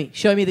 show me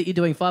that you're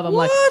doing 5. I'm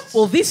like,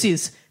 well, this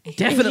is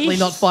definitely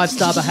not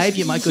 5-star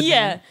behaviour, my good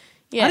Yeah. man.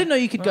 Yeah. I didn't know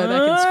you could go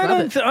back and scrub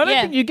it. I don't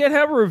Yeah. think you get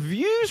how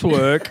reviews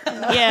work.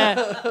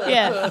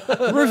 Yeah.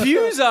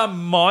 Reviews are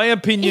my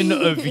opinion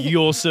of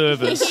your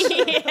service,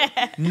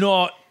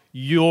 not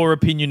your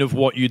opinion of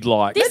what you'd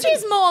like. This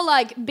is more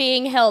like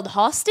being held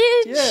hostage.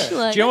 Yeah.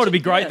 Like, Do you know what would be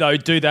great though?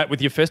 Do that with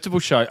your festival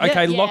show.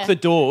 Okay, Yeah. lock the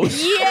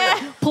doors.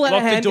 Yeah. Pull out a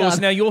Lock the handgun. doors.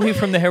 Now you're here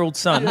from the Herald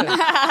Sun.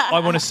 I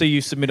want to see you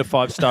submit a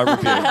 5-star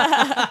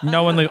review.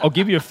 No one. I'll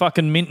give you a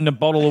fucking mint and a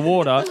bottle of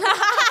water.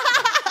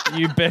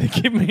 You better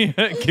give me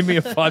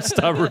a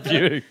 5-star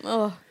review.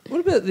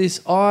 What about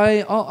this?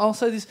 I'll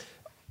say this.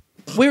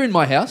 We're in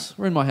my house.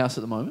 We're in my house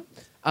at the moment.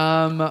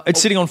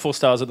 It's sitting on 4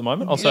 stars at the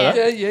moment. I'll say Yeah.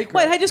 that. Yeah, great.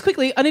 Wait, hey, just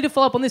quickly, I need to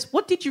follow up on this.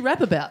 What did you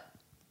rap about?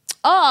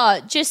 Oh,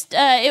 just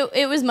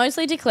it was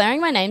mostly declaring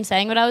my name,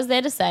 saying what I was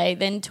there to say,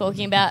 then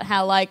talking about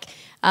how like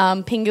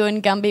Pingu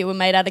and Gumby were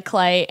made out of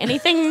clay.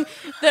 Anything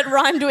that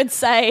rhymed with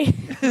say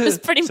was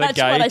pretty So much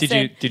gay? what I Did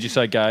said. you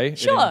say gay?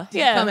 Sure,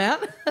 yeah, Come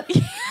out?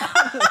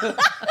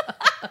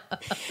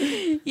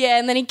 yeah.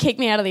 And then he kicked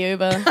me out of the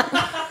Uber.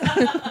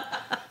 Oh.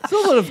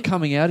 There's a lot of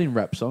coming out in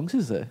rap songs,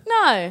 is there?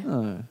 No,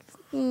 Oh.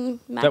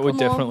 That would Macklemore,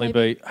 definitely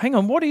maybe. be. Hang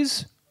on, what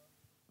is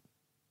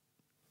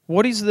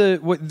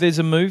the? There's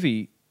a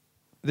movie.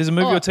 There's a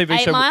movie Oh, or TV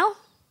 8 show. Mile.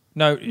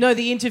 No, No,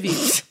 the interview.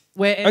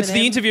 Where Eminem, it's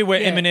the interview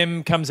where yeah.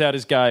 Eminem comes out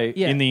as gay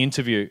Yeah. in the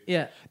interview.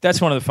 Yeah. That's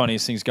one of the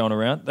funniest things going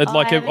around. I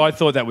haven't- I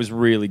thought that was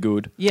really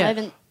good. I Yeah.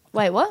 haven't.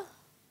 Wait, what?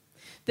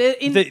 They're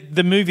in,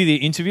 The movie, the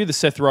interview, the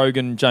Seth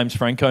Rogen James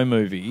Franco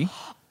movie,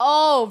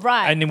 Oh,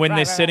 right. and then when right,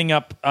 they're right, setting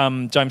up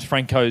James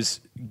Franco's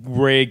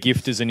rare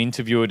gift as an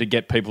interviewer to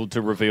get people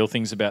to reveal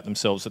things about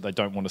themselves that they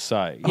don't want to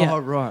say. Yeah. Oh,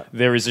 right.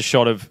 There is a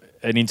shot of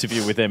an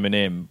interview with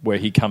Eminem where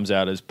he comes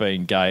out as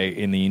being gay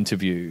in the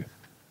interview.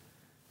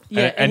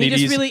 yeah, and and he it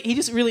just is- he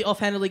just really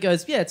offhandedly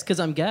goes, yeah, it's because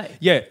I'm gay.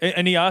 Yeah,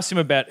 and he asked him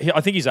about. I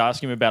think he's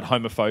asking him about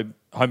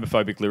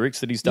homophobic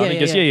lyrics that he's done. Yeah, he yeah,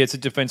 goes, yeah. "Yeah, it's a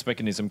defense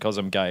mechanism because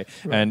I'm gay,"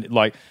 and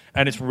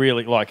it's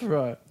really like,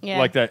 Right. Yeah.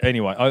 like that.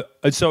 Anyway,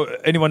 so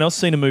anyone else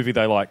seen a movie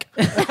they like?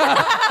 You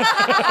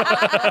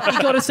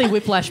got to see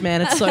Whiplash,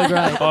 man. It's so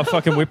great. Oh,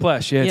 fucking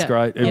Whiplash! Yeah, it's Yeah.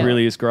 great. It Yeah.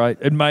 really is great.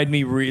 It made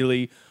me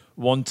really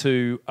want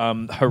to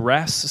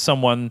harass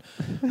someone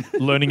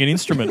learning an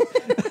instrument.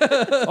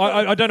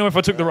 I don't know if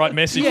I took the right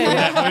message from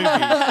that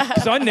movie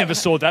because I never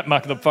saw that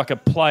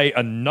motherfucker play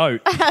a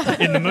note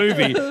in the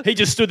movie. He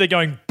just stood there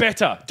going,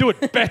 "Better, do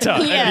it better."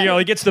 Yeah. And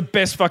he gets the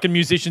best fucking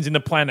musicians in the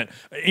planet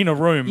in a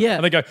room, Yeah.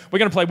 and they go, "We're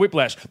going to play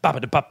Whiplash."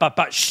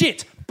 Ba-ba-da-ba-ba-ba.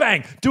 Shit,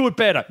 bang, do it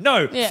better.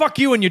 No, Yeah. fuck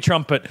you and your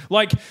trumpet.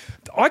 Like,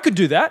 I could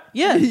do that.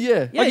 Yeah.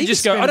 Yeah. Yeah, I could you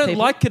just can go, I scream at don't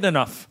people. like it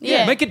enough.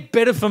 Yeah. Make it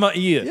better for my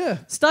ear. Yeah.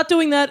 Start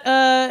doing that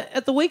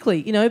at the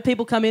weekly. You know,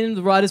 people come in and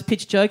the writers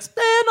pitch jokes.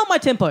 Not my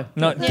tempo.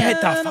 No,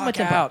 get the not my fuck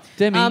tempo. out.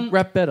 Demi,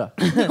 rap better.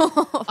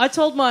 I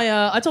told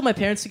my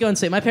parents to go and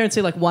see it. My parents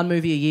see like one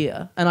movie a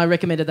year, and I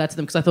recommended that to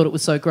them because I thought it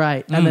was so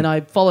great. And then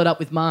I followed up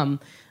with Mum,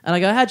 and I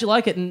go, "How'd you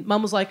like it?" And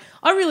Mum was like,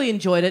 "I really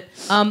enjoyed it."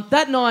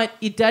 That night,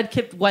 your dad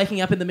kept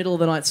waking up in the middle of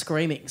the night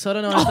screaming, so I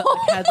don't know if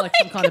that had like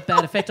some kind of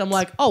bad effect. I'm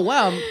like, "Oh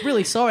wow, I'm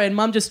really sorry." And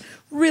Mum just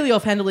really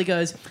offhandedly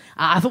goes,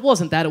 "If it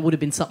wasn't that, it would have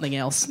been something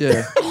else."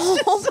 Yeah.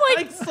 Oh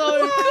my Like,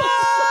 so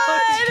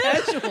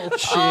casual.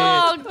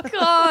 Oh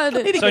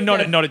God. So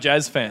not a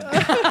jazz fan.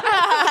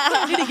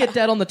 You need to get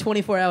Dad on the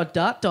 24-hour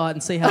dart diet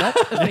and see how that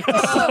affects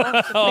his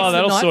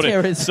That'll night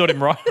terrors. sort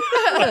him right.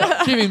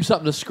 Give him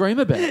something to scream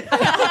about.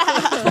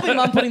 Probably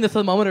Mum putting the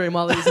thermometer in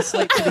while he was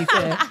asleep, to be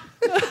fair.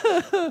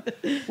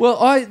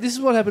 Well, this is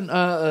what happened the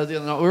other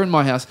night. We're in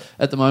my house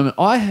at the moment.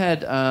 I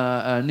had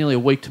nearly a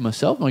week to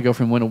myself. My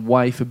girlfriend went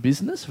away for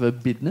business.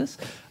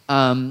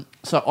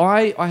 So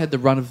I had the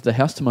run of the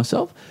house to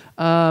myself.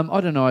 I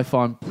don't know if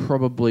I'm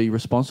probably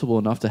responsible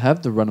enough to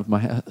have the run of my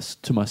house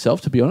to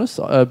myself, to be honest,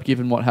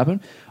 given what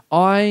happened.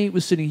 I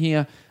was sitting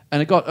here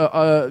and it got,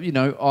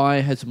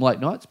 I had some late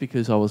nights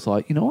because I was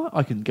like, you know what,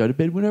 I can go to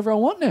bed whenever I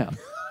want now.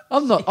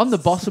 I'm the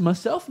boss of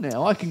myself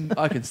now. I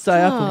can stay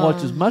up and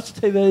watch as much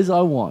TV as I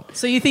want.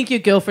 So you think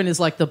your girlfriend is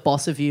like the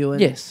boss of you, and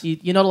yes.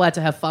 You're not allowed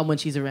to have fun when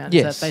she's around?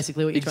 Yes. Is that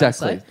basically what you're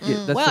exactly. trying to say?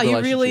 Yeah, that's Wow, the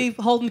you're really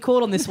relationship. holding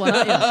court on this one,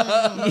 aren't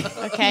you?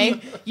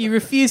 Okay. You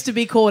refuse to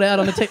be caught out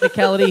on a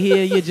technicality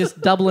here. You're just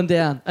doubling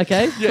down.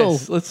 Okay,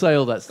 Yes, cool. let's say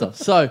all that stuff.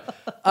 So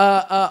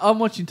I'm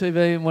watching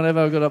TV and whatever,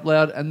 I got up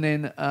loud, and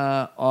then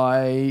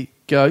I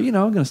go, I'm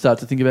going to start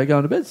to think about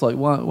going to bed. It's like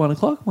 1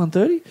 o'clock,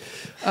 1:30.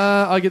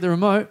 I get the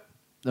remote.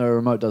 The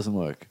remote doesn't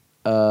work.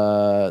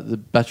 The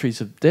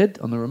batteries are dead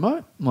on the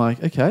remote. I'm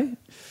like, okay.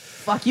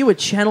 Fuck, you were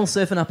channel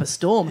surfing up a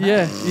storm.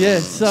 Hey? Yeah.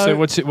 So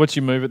what's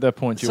your move at that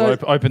point? You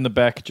open the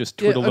back, just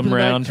twiddle them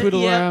round.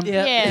 Twiddle around.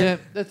 Yeah.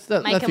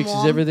 That Make 'em fixes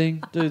warm.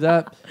 everything. Do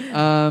that.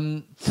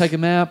 Take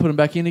them out, put them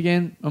back in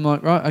again. I'm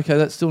like, right, okay,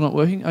 that's still not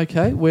working.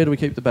 Okay, where do we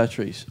keep the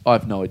batteries? I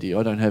have no idea.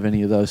 I don't have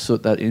any of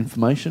that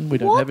information. We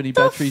don't What have any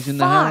the batteries in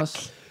the fuck?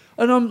 house.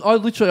 And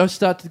I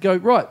start to go,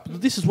 right,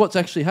 this is what's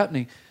actually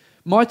happening.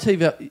 My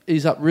TV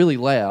is up really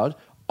loud.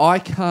 I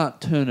can't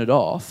turn it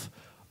off.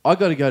 I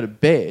got to go to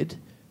bed.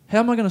 How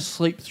am I going to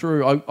sleep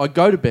through? I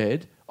go to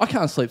bed. I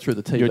can't sleep through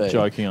the TV. You're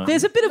joking, aren't you?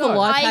 There's a bit of a No.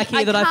 life hack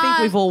here that I think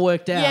can't- we've all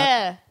worked out.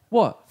 Yeah.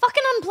 What?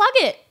 Fucking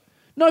unplug it.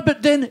 No,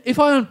 but then if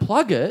I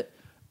unplug it,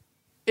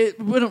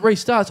 when it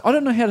restarts, I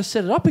don't know how to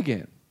set it up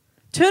again.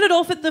 Turn it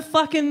off at the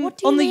fucking What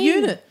do you on the mean?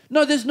 unit.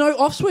 No, there's no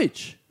off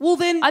switch. Well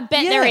then, I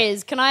bet there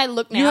is. Can I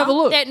look now? You have a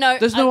look. There,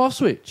 There's no off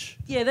switch.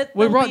 Yeah,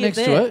 We're that'll right be next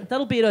to there. it.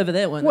 That'll be it over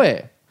there, won't it?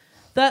 Where?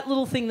 That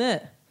little thing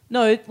there.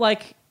 No,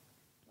 like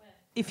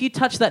if you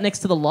touch that next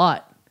to the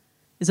light,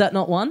 is that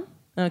not one?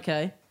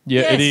 Okay.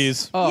 Yeah, Yes. it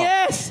is. Oh.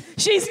 Yes,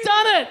 she's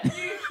done it.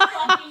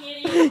 fucking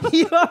idiot.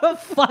 You are a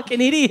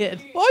fucking idiot.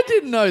 I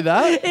didn't know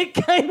that. It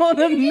came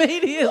on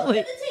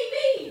immediately. The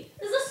TV.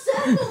 There's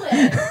a circle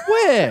there.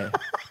 Where?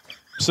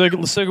 Circle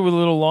with a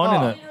little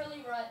line in it.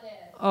 Literally right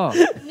there. Oh,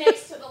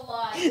 Next to the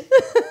light.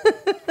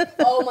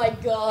 Oh my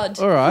God.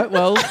 all right.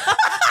 Well,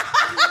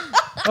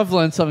 I've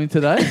learned something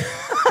today.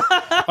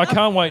 I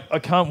can't wait. I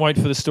can't wait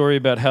for the story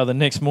about how the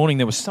next morning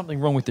there was something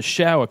wrong with the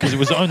shower because it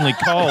was only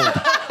cold.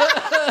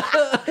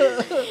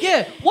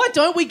 Yeah, why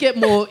don't we get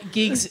more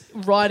gigs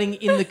writing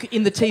in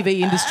the TV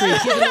industry?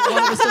 Given that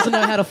one of us doesn't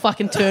know how to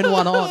fucking turn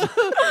one on.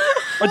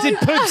 I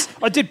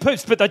did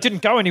poops, but they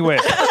didn't go anywhere.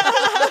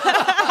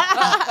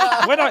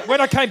 When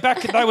I came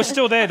back, they were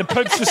still there. The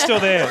poops were still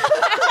there.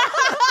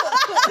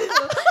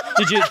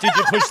 Did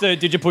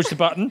you push the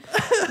button?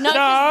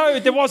 No,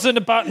 there wasn't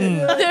a button.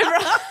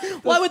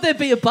 Why would there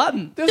be a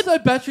button? There's no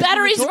batteries.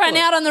 Batteries ran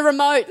out on the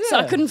remote, so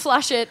I Yeah. couldn't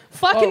flush it.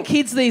 Fucking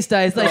kids these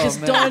days, they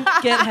just man. don't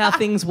get how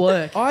things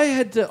work. I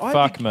had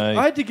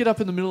to get up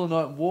in the middle of the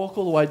night and walk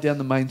all the way down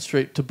the main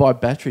street to buy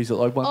batteries at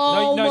like one.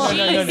 Oh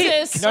No.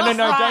 Jesus No.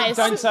 Christ.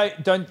 Don't say.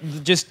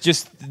 Don't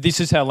just. This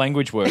is how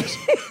language works.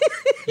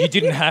 You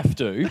didn't have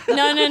to.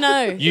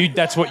 No.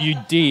 That's what you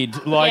did.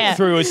 Yeah.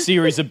 Through a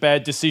series of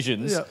bad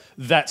decisions. Yeah.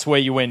 That's where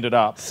you ended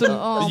up.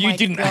 Oh you my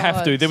didn't God.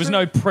 have to. There was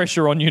no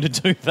pressure on you to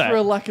do For a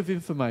that. lack of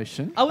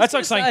information. I was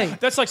That's gonna like saying.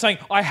 That's like saying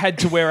I had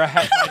to wear a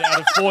hat made out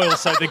of foil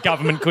so the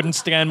government couldn't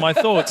scan my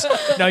thoughts.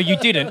 No, you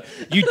didn't.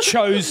 You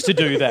chose to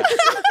do that.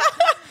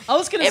 I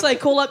was going to say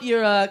call up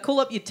your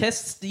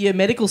tests, your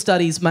medical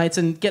studies, mates,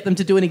 and get them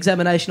to do an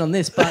examination on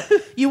this. But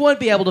you won't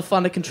be able to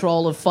fund a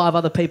control of 5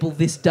 other people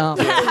this dumb.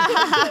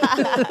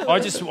 I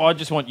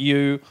just want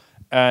you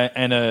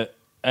and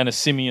a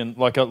simian,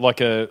 like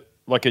a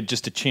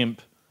just a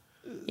chimp,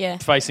 Yeah.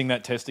 facing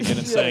that test again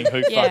and seeing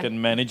who Yeah. fucking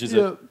manages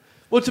Yeah. it.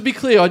 Well, to be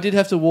clear, I did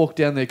have to walk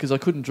down there because I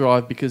couldn't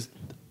drive because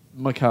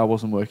my car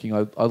wasn't working.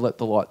 I let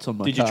the lights on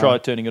my car. Did you try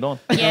turning it on?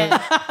 Yeah.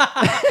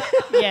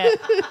 Yeah.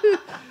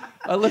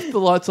 I left the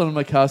lights on in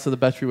my car so the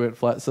battery went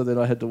flat, so then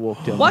I had to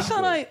walk down. Why the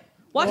can't street. I?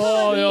 Why can't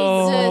I?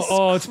 Jesus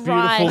it's beautiful.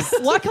 Christ.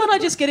 Why can't I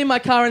just get in my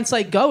car and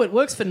say go? It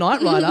works for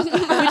Knight Rider,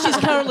 which is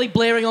currently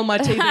blaring on my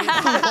TV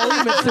at full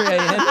volume at 3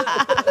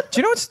 a.m.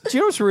 Do you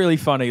know what's really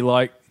funny?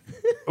 Like,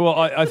 well,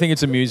 I think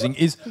it's amusing.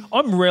 Is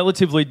I'm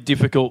relatively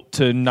difficult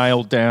to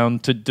nail down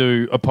to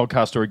do a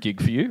podcast or a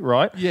gig for you,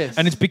 right? Yes.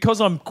 And it's because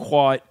I'm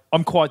quite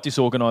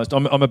disorganised.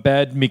 I'm a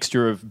bad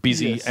mixture of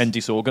busy Yes. and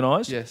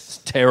disorganised. Yes. It's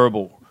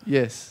terrible.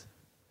 Yes.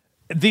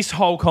 this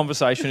whole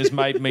conversation has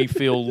made me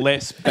feel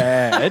less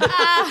bad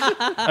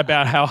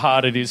about how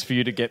hard it is for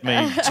you to get me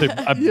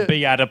to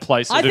be at a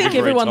place at I a think agreed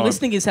everyone time.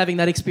 listening is having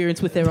that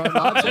experience with their own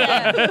lives.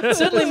 It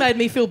certainly made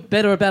me feel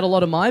better about a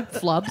lot of my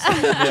flubs.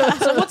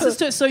 So what's the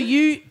story? So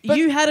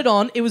you had it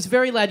on. It was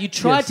very loud. You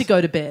tried Yes. to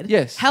go to bed.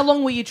 Yes. How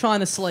long were you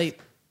trying to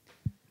sleep?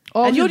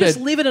 Oh, And you're in just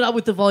bed. living it up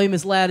with the volume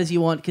as loud as you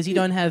want because you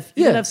don't have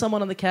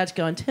someone on the couch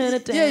going, turn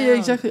it down. Yeah,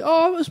 exactly.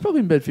 Oh, I was probably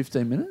in bed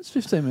 15 minutes.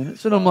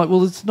 And I'm like,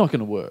 well, it's not going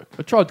to work.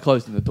 I tried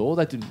closing the door.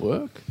 That didn't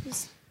work.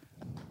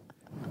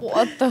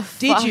 What the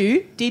fuck?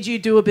 Did you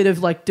do a bit of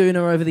like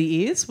doona over the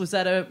ears? Was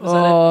that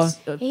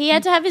a He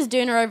had to have his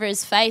doona over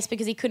his face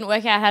because he couldn't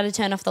work out how to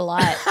turn off the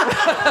light.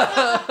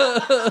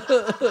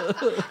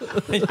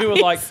 And you were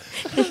like,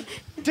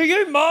 do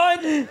you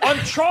mind? I'm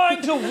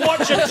trying to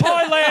watch a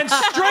Thailand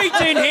street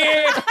in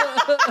here.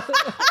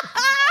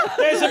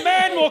 There's a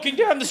man walking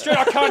down the street.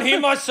 I can't hear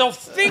myself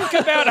think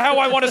about how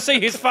I want to see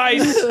his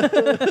face.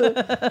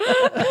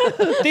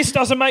 This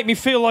doesn't make me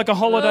feel like a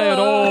holiday at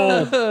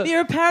all.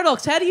 You're a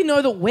paradox. How do you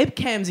know that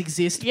webcams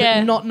exist Yeah.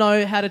 but not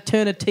know how to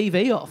turn a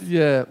TV off?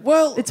 Yeah.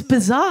 Well, It's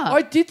bizarre.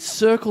 I did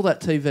circle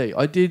that TV.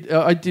 I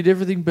did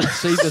everything but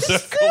see the.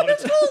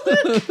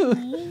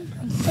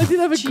 I did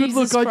have a good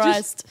Jesus look.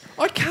 Christ.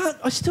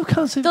 I still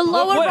can't see The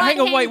lower Hang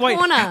on, right-hand wait.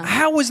 corner.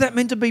 How was that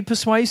meant to be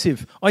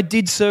persuasive? I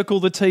did circle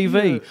the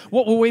TV.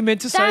 What were we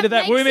meant to say That to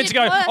that? Were we meant makes to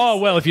go, it worse. oh,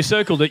 well, if you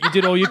circled it, you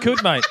did all you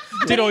could, mate.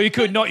 Did all you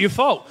could. Not your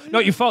fault.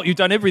 Not your fault. You've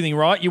done everything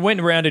right. You went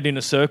around it in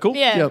a circle.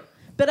 Yeah. Yep.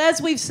 But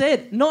as we've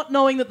said, not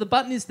knowing that the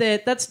button is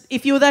there, that's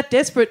if you were that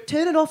desperate,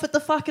 turn it off at the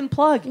fucking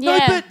plug. Yeah.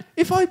 No, but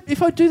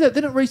if I do that,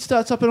 then it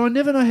restarts up, and I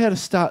never know how to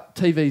start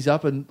TVs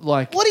up and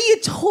like. What are you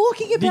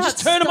talking about?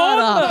 just turn 'em Start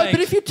on, up?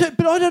 mate. But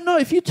but I don't know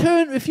if you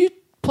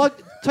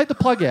take the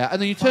plug out and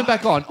then you turn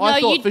back on. I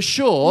No, thought you- for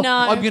sure no.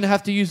 I'm going to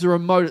have to use the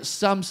remote at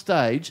some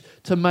stage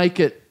to make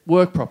it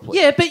work properly.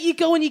 Yeah, but you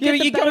go and you Yeah, get but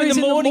the you go in batteries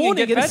the morning and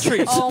get at a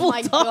batteries. Oh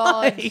my sensible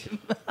God. time.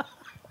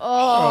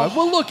 All right.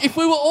 Well, look, if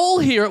we were all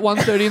here at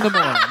 1:30 in the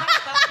morning,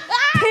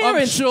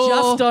 Parents sure-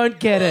 just don't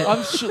get it.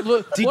 I'm sure.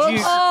 Look, Did what you-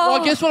 I'm-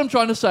 well, I guess what I'm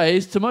trying to say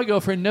is to my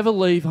girlfriend, never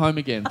leave home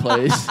again,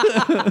 please.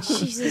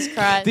 Jesus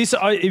Christ.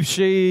 If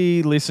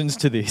she listens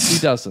to She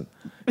this, doesn't.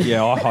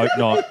 yeah, I hope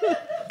not.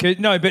 'Cause-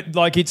 No, but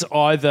like it's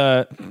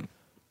either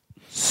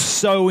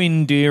so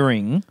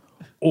endearing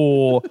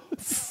or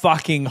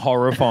fucking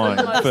horrifying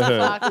for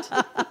her. Fucked.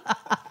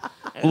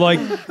 Like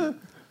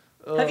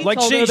Have you Like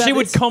told her she about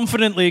would this?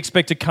 confidently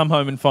expect to come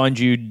home and find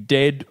you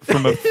dead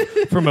from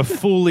a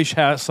foolish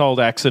household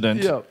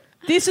accident. Yeah.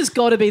 This has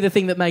got to be the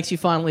thing that makes you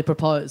finally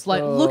propose.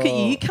 Like, look at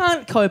you. You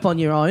can't cope on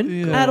your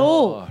own at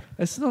all.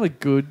 It's not a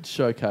good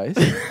showcase.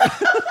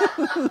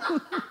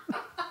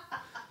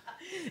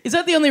 Is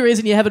that the only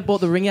reason you haven't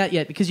bought the ring out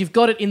yet? Because you've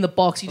got it in the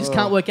box. You just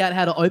can't work out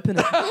how to open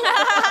it.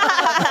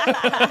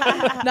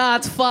 Nah,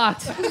 it's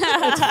fucked.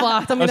 It's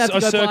fucked. I'm going to have to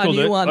go buy a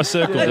new one. I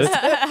circled it.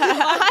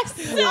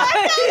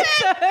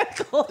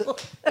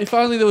 If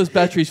only there was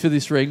batteries for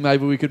this ring,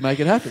 maybe we could make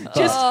it happen.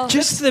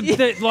 Just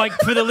the like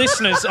for the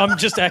listeners, I'm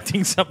just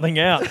acting something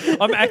out.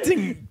 I'm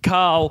acting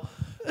Carl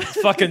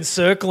fucking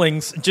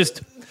circling,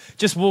 just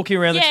walking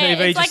around the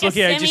TV, it's just like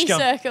looking a at it, just going.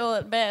 semicircle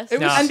at best.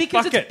 Nah, And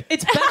because fuck it.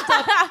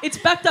 it's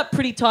backed up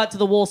pretty tight to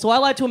the wall, so I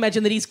like to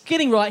imagine that he's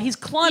getting right. He's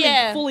climbing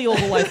Yeah. fully all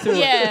the way through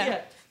Yeah.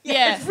 it.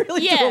 Yeah. It's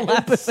really Yeah. do a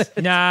lap of it.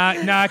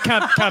 Nah,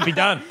 can't be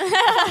done.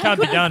 Can't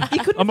be done.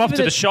 couldn't I'm off give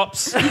to it the a-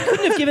 shops. You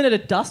couldn't have given it a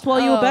dust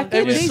while you were back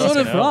there. It was Jesus sort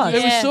of Christ.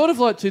 It was Yeah. sort of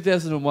like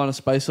 2001: A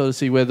Space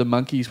Odyssey, where the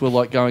monkeys were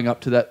like going up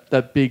to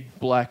that big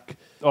black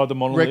Oh, the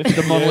monolith.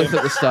 the monolith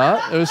at the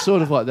start. It was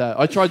sort of like that.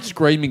 I tried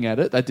screaming at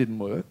it. That didn't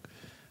work.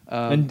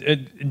 And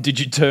did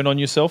you turn on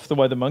yourself the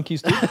way the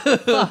monkeys did?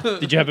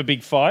 Did you have a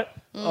big fight?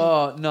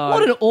 Oh no!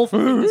 What an awful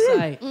thing to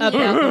say about the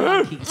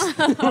monkeys.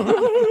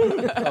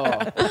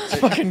 It's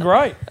fucking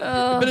great.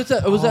 But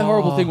it was that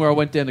horrible thing where I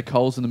went down to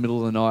Coles in the middle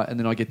of the night, and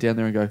then I get down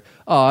there and go,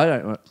 "Oh,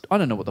 I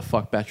don't know what the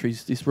fuck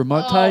batteries this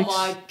remote takes."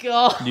 Oh my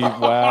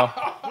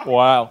God.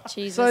 Wow.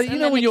 Jesus. So, you and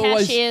know then when the you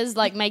always- cashier's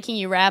like making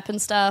you rap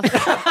and stuff.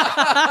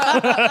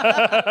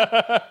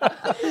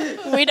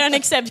 We don't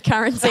accept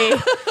currency.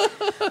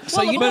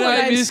 So you My know,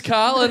 name is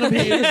Carl, and I'm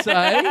here to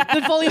say,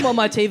 The volume on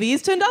my TV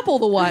is turned up all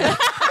the way.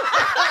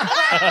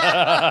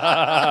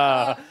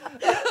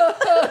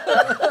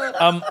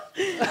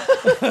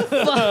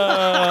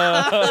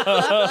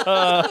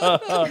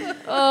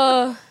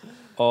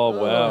 oh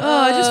wow.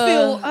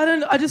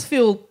 I just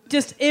feel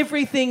just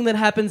everything that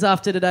happens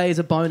after today is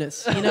a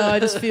bonus. You know, I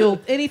just feel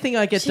anything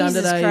I get done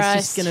Jesus today Christ.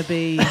 is just going to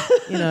be,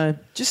 you know.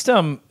 Just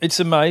it's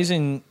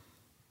amazing.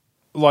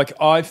 Like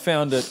I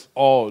found it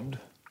odd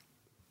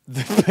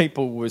that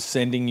people were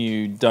sending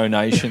you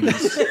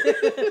donations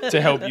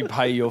to help you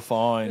pay your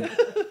fine.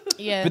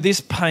 Yeah. But this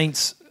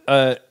paints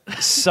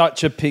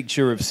such a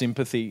picture of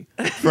sympathy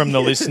from the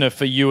listener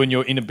for you and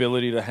your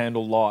inability to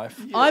handle life.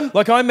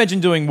 I imagine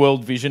doing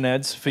World Vision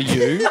ads for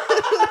you.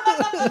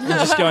 and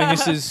just going,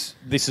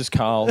 this is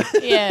Carl.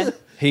 Yeah.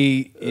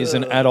 He is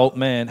an adult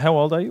man. How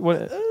old are you?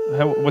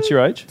 What's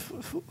your age?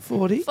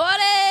 40. 40!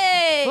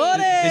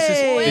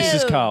 This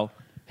is Carl.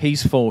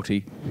 He's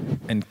 40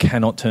 and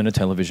cannot turn a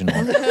television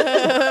on. To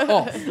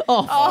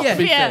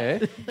be yeah.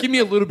 fair, give me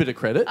a little bit of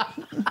credit.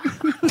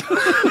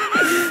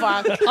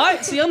 Fuck. I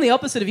see. I'm the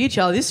opposite of you,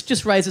 Charlie. This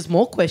just raises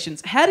more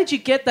questions. How did you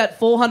get that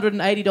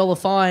 $480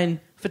 fine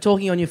for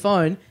talking on your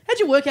phone? How'd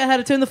you work out how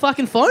to turn the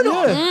fucking phone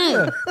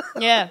on?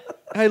 Yeah.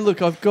 Hey,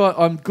 look,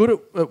 I'm good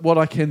at what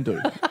I can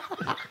do.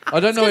 I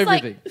don't know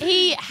everything. Like,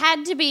 he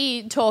had to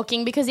be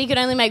talking because he could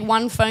only make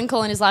one phone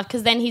call in his life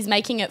because then he's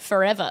making it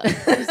forever.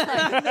 Just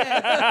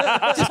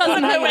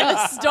doesn't know where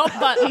the stop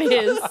button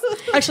is.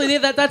 Actually,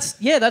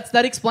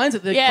 that explains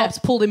it. The cops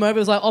pulled him over.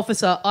 It was like,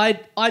 officer, I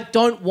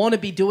don't want to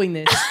be doing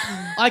this.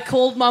 I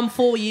called Mum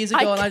 4 years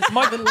ago and I just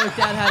haven't worked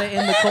out how to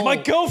end the call. My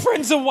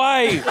girlfriend's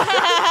away.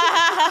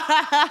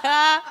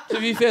 To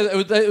be fair,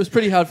 it was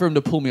pretty hard for him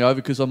to pull me over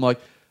because I'm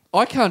like,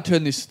 I can't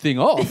turn this thing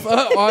off.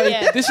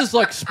 This is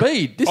like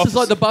speed. This is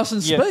like the bus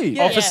and speed.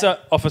 Officer,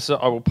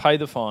 I will pay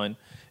the fine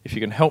if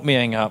you can help me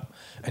hang up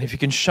and if you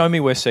can show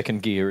me where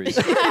second gear is.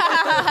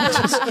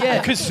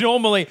 Because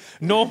normally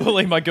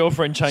my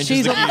girlfriend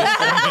changes the gears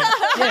for me.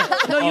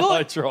 No,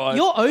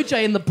 you're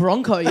OJ in the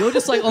Bronco. You're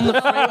just like on the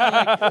freeway,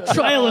 like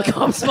trailer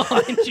comes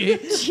behind you.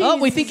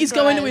 We think he's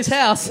going to his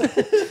house.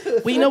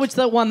 We know which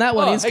one that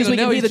one is because we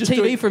can hear the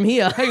TV from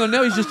here. Hang on,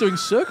 now he's just doing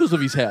circles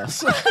of his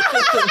house.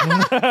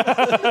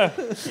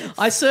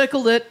 I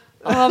circled it.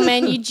 Oh,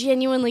 man, you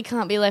genuinely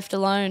can't be left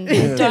alone.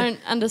 You don't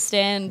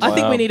understand. I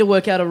think we need to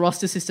work out a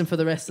roster system for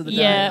the rest of the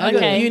day. Yeah, I got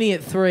okay. uni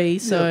at 3,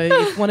 so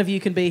if one of you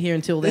can be here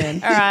until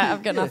then. All right,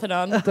 I've got nothing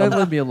on. Don't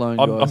let me alone,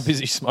 guys. I'm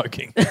busy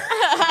smoking. Well,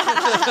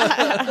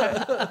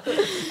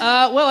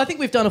 I think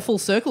we've done a full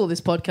circle of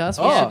this podcast.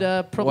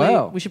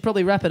 We should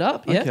probably wrap it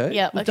up. Yeah, Okay.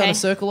 Yeah, we've done a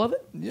circle of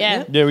it.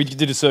 Yeah. Yeah, we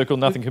did a circle.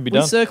 Nothing can be We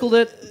done. circled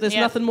it. There's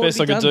nothing more Best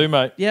to I be could done. do,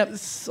 mate. Yep.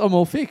 I'm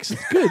all fixed.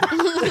 It's good.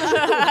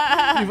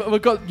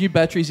 We've got new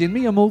batteries in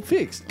me. I'm all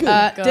fixed.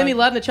 Good. Demi,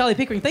 Lardner, Charlie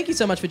Pickering, thank you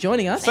so much for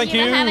joining us. Thank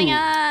you. for having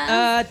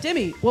us.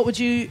 Demi,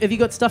 have you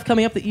got stuff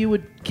coming up that you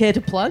would care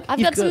to plug?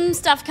 I've got some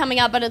stuff coming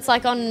up, but it's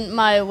like on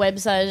my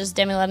website, just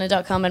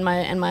demilardner.com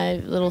and my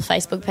little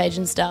Facebook page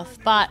and stuff.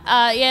 But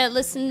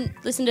listen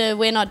to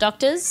We're Not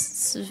Doctors.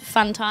 It's a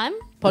fun time.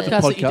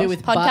 Podcast that you do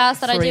with Podcast Bart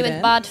that I do with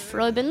Freeman. Bart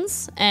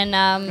Freubens. And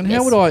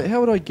how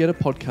would I get a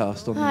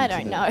podcast on the I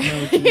don't internet?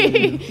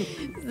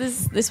 know.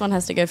 This one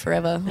has to go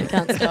forever. I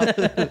can't stop.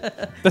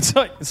 That's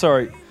like,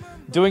 sorry,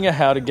 doing a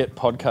how to get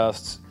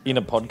podcasts in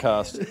a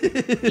podcast.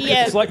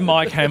 Yeah. It's like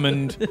Mike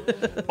Hammond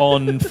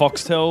on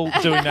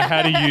Foxtel doing the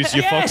how to use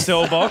your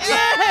Foxtel box.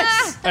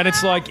 Yes! And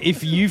it's like,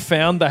 if you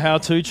found the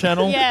how-to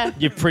channel,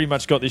 you've pretty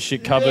much got this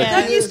shit covered.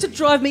 Yeah. That used to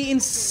drive me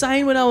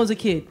insane when I was a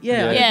kid. I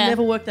Yeah.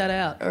 never worked that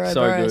out.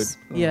 Ouroboros.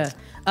 good. Yeah.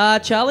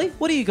 Charlie,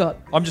 what do you got?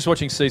 I'm just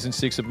watching season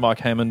 6 of Mike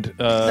Hammond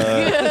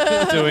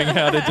doing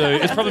how to do.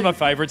 It's probably my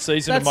favourite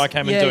season of Mike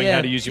Hammond doing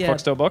how to use your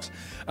Foxtel box.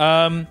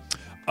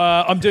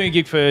 I'm doing a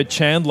gig for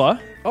Chandler.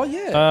 Oh,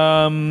 yeah.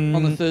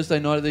 On the Thursday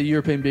night at the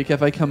European Beer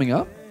Cafe coming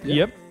up.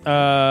 Yep.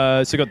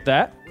 So got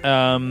that.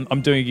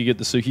 I'm doing a gig at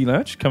the Suki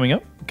Lounge coming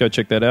up. Go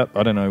check that out.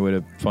 I don't know where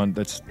to find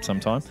that's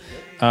sometime.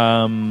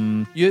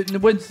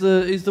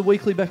 Is the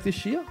weekly back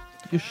this year?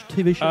 Your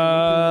TV show?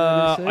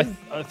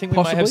 I think we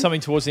might have something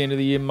towards the end of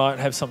the year. Might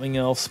have something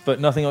else, but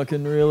nothing I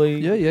can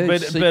really. Yeah.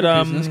 But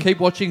business. Keep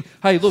watching.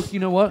 Hey, look, you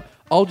know what?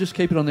 I'll just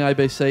keep it on the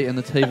ABC and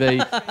the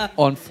TV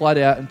on flat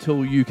out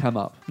until you come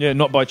up. Yeah,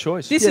 not by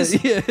choice. This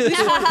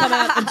won't come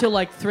out until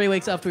like 3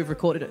 weeks after we've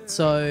recorded it.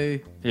 So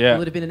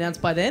will it have been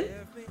announced by then?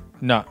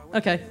 No.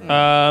 Okay.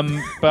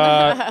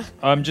 But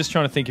I'm just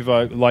trying to think if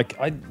that'll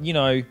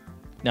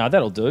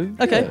do.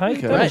 Okay. Hey,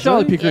 Okay. Right,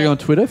 Charlie Pickering on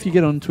Twitter. If you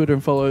get on Twitter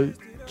and follow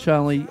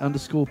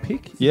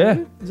Charlie_Pick.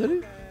 Is that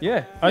it?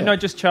 Yeah. I know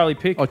just Charlie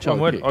Pick. Oh,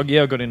 Charlie Pick.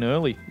 I got in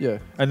early. Yeah.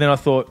 And then I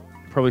thought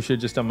probably should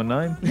have just done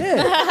my name.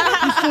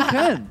 Yeah. You still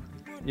can.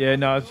 Yeah,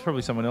 no, it's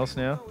probably someone else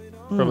now.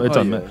 Probably it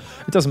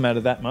doesn't matter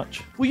that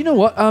much. Well, you know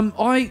what?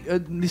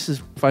 This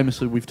is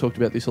famously, we've talked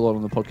about this a lot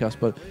on the podcast,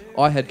 but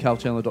I had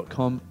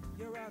carlchandler.com.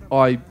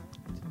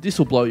 This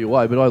will blow you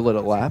away, but I let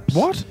it lapse.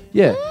 What?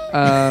 Yeah.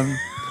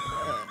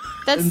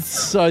 That's and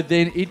so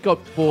then it got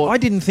bought. I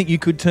didn't think you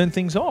could turn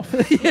things off.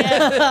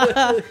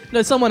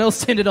 No, someone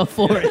else turned it off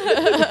for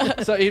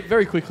it. So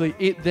very quickly,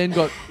 it then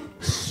got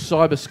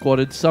cyber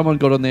squatted. Someone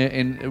got on there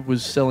and it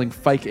was selling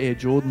fake Air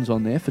Jordans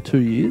on there for 2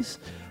 years.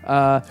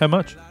 How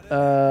much?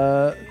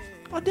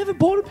 I never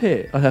bought a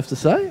pair, I have to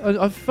say.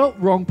 I felt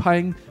wrong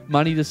paying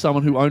money to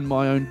someone who owned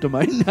my own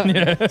domain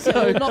name.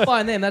 So not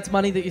buying them. That's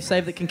money that you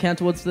save that can count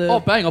towards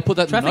the bang, I'll put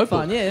that in the traffic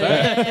notebook. fine.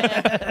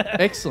 Yeah.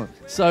 Excellent.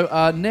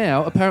 So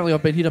now, apparently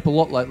I've been hit up a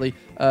lot lately.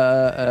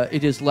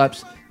 It has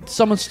lapsed.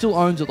 Someone still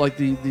owns it, like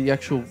the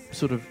actual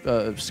sort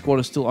of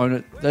squatters still own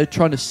it. They're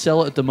trying to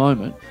sell it at the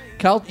moment.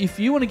 Carl, if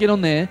you want to get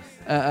on there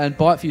and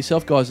buy it for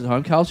yourself, guys at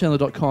home,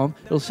 carlchandler.com,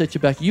 it'll set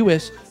you back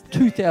US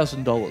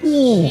 $2,000.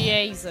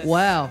 Jesus.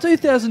 Wow.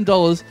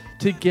 $2,000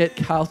 to get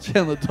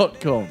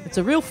carlchandler.com. It's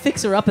a real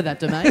fixer-upper, that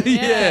domain.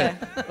 Yeah.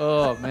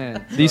 Oh,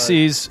 man. This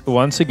is,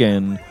 once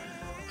again,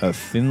 a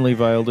thinly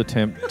veiled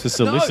attempt to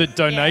solicit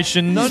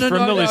donations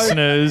from the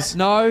listeners.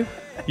 No.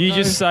 You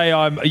just say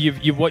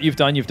what you've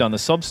done. You've done the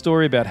sob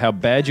story about how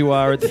bad you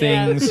are at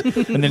things,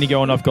 and then you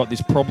go on. I've got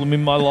this problem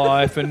in my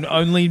life, and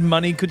only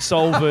money could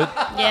solve it.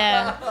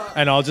 Yeah.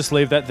 And I'll just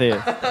leave that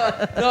there.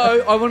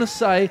 No, I want to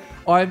say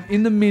I'm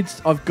in the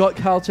midst. I've got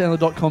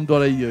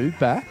carlchandler.com.au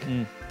back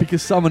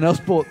because someone else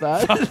bought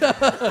that.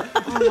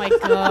 Oh my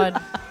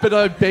God. But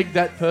I begged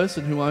that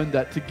person who owned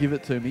that to give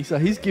it to me, so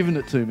he's given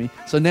it to me.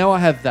 So now I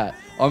have that.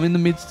 I'm in the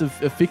midst of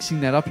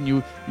fixing that up, and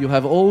you'll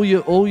have all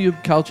your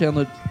Carl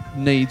Chandler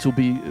needs will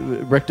be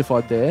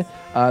rectified there.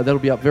 That'll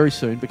be up very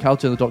soon. But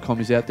carlchandler.com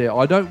is out there.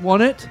 I don't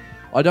want it.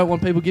 I don't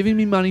want people giving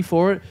me money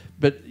for it.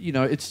 But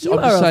I'm just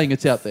saying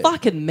it's out there.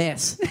 Fucking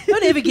mess.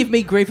 Don't ever give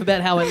me grief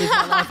about how I live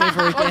my life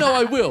ever again. Oh no,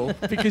 I will,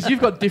 because you've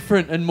got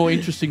different and more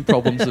interesting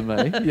problems than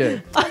me. Yeah.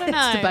 I don't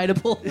know. It's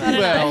debatable.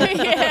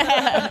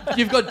 Well,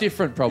 you've got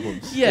different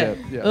problems. Yeah.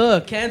 Yeah.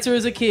 Ugh, cancer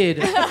as a kid.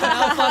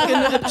 How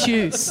fucking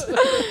obtuse.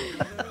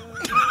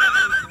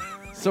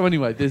 So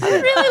anyway, there's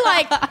I'd really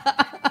like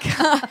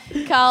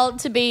Carl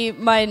to be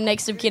my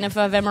next of kin if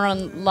I'm ever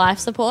on life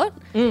support.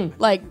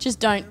 Like, just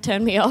don't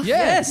turn me off.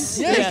 Yes.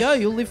 Yes. There you go.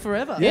 You'll live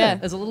forever. Yeah.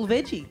 As a little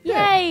veggie.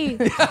 Yay.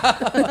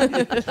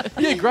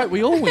 yeah, great.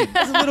 We all win.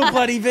 As a little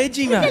bloody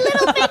veggie, mate.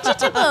 Little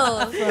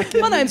vegetable.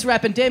 My name's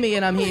Rappin' Demi,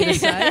 and I'm here to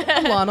say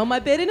I'm lying on my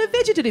bed in a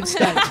vegetative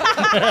state.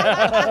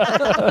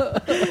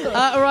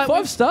 All right.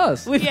 5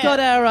 stars. We've got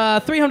our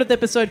 300th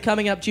episode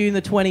coming up June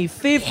the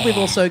 25th. We've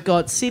also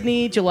got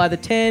Sydney, July the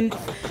 10th.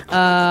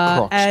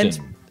 And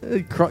At the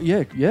Yep.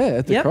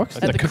 Crocs.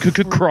 At the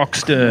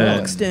Croxton.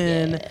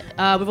 Croxton.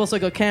 We've also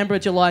got Canberra,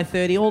 July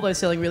 30. All those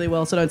selling really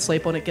well, so don't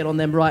sleep on it. Get on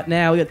them right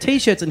now. We've got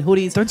T-shirts and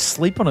hoodies. Don't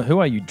sleep on it. Who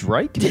are you,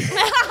 Drake?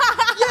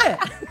 Yeah.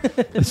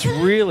 It's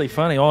really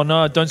funny. Oh,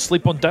 no, don't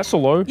sleep on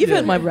Dassolo. You've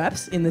heard my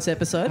raps in this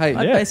episode. Hey,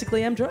 I yeah.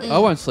 basically am Drake. I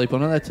won't sleep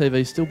on it. That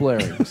TV's still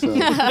blaring. So.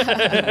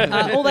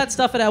 All that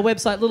stuff at our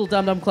website,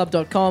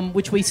 littledumdumclub.com,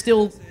 which we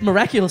still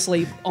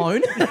miraculously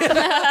own.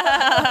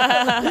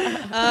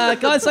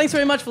 Guys, thanks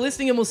very much for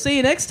listening, and we'll see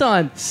you next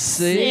time.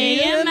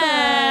 See you,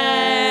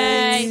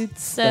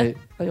 mates. They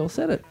all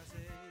said it.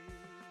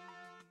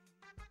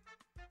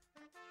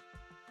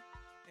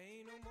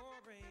 Ain't no more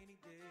rainy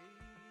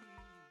days.